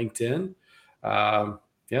active on LinkedIn. Love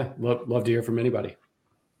to hear from anybody.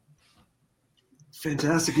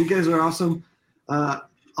 Fantastic. You guys are awesome.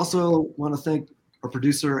 Also want to thank our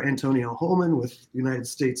producer, Antonio Holman with United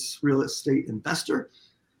States Real Estate Investor.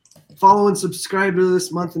 Follow and subscribe to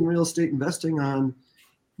This Month in Real Estate Investing on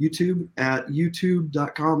YouTube at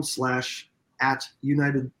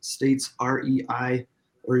youtube.com/@UnitedStatesREI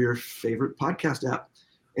or your favorite podcast app.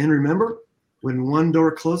 And remember, when one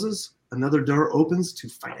door closes, another door opens to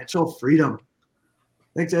financial freedom.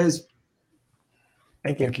 Thanks, guys.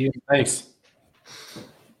 Thank you. Thanks.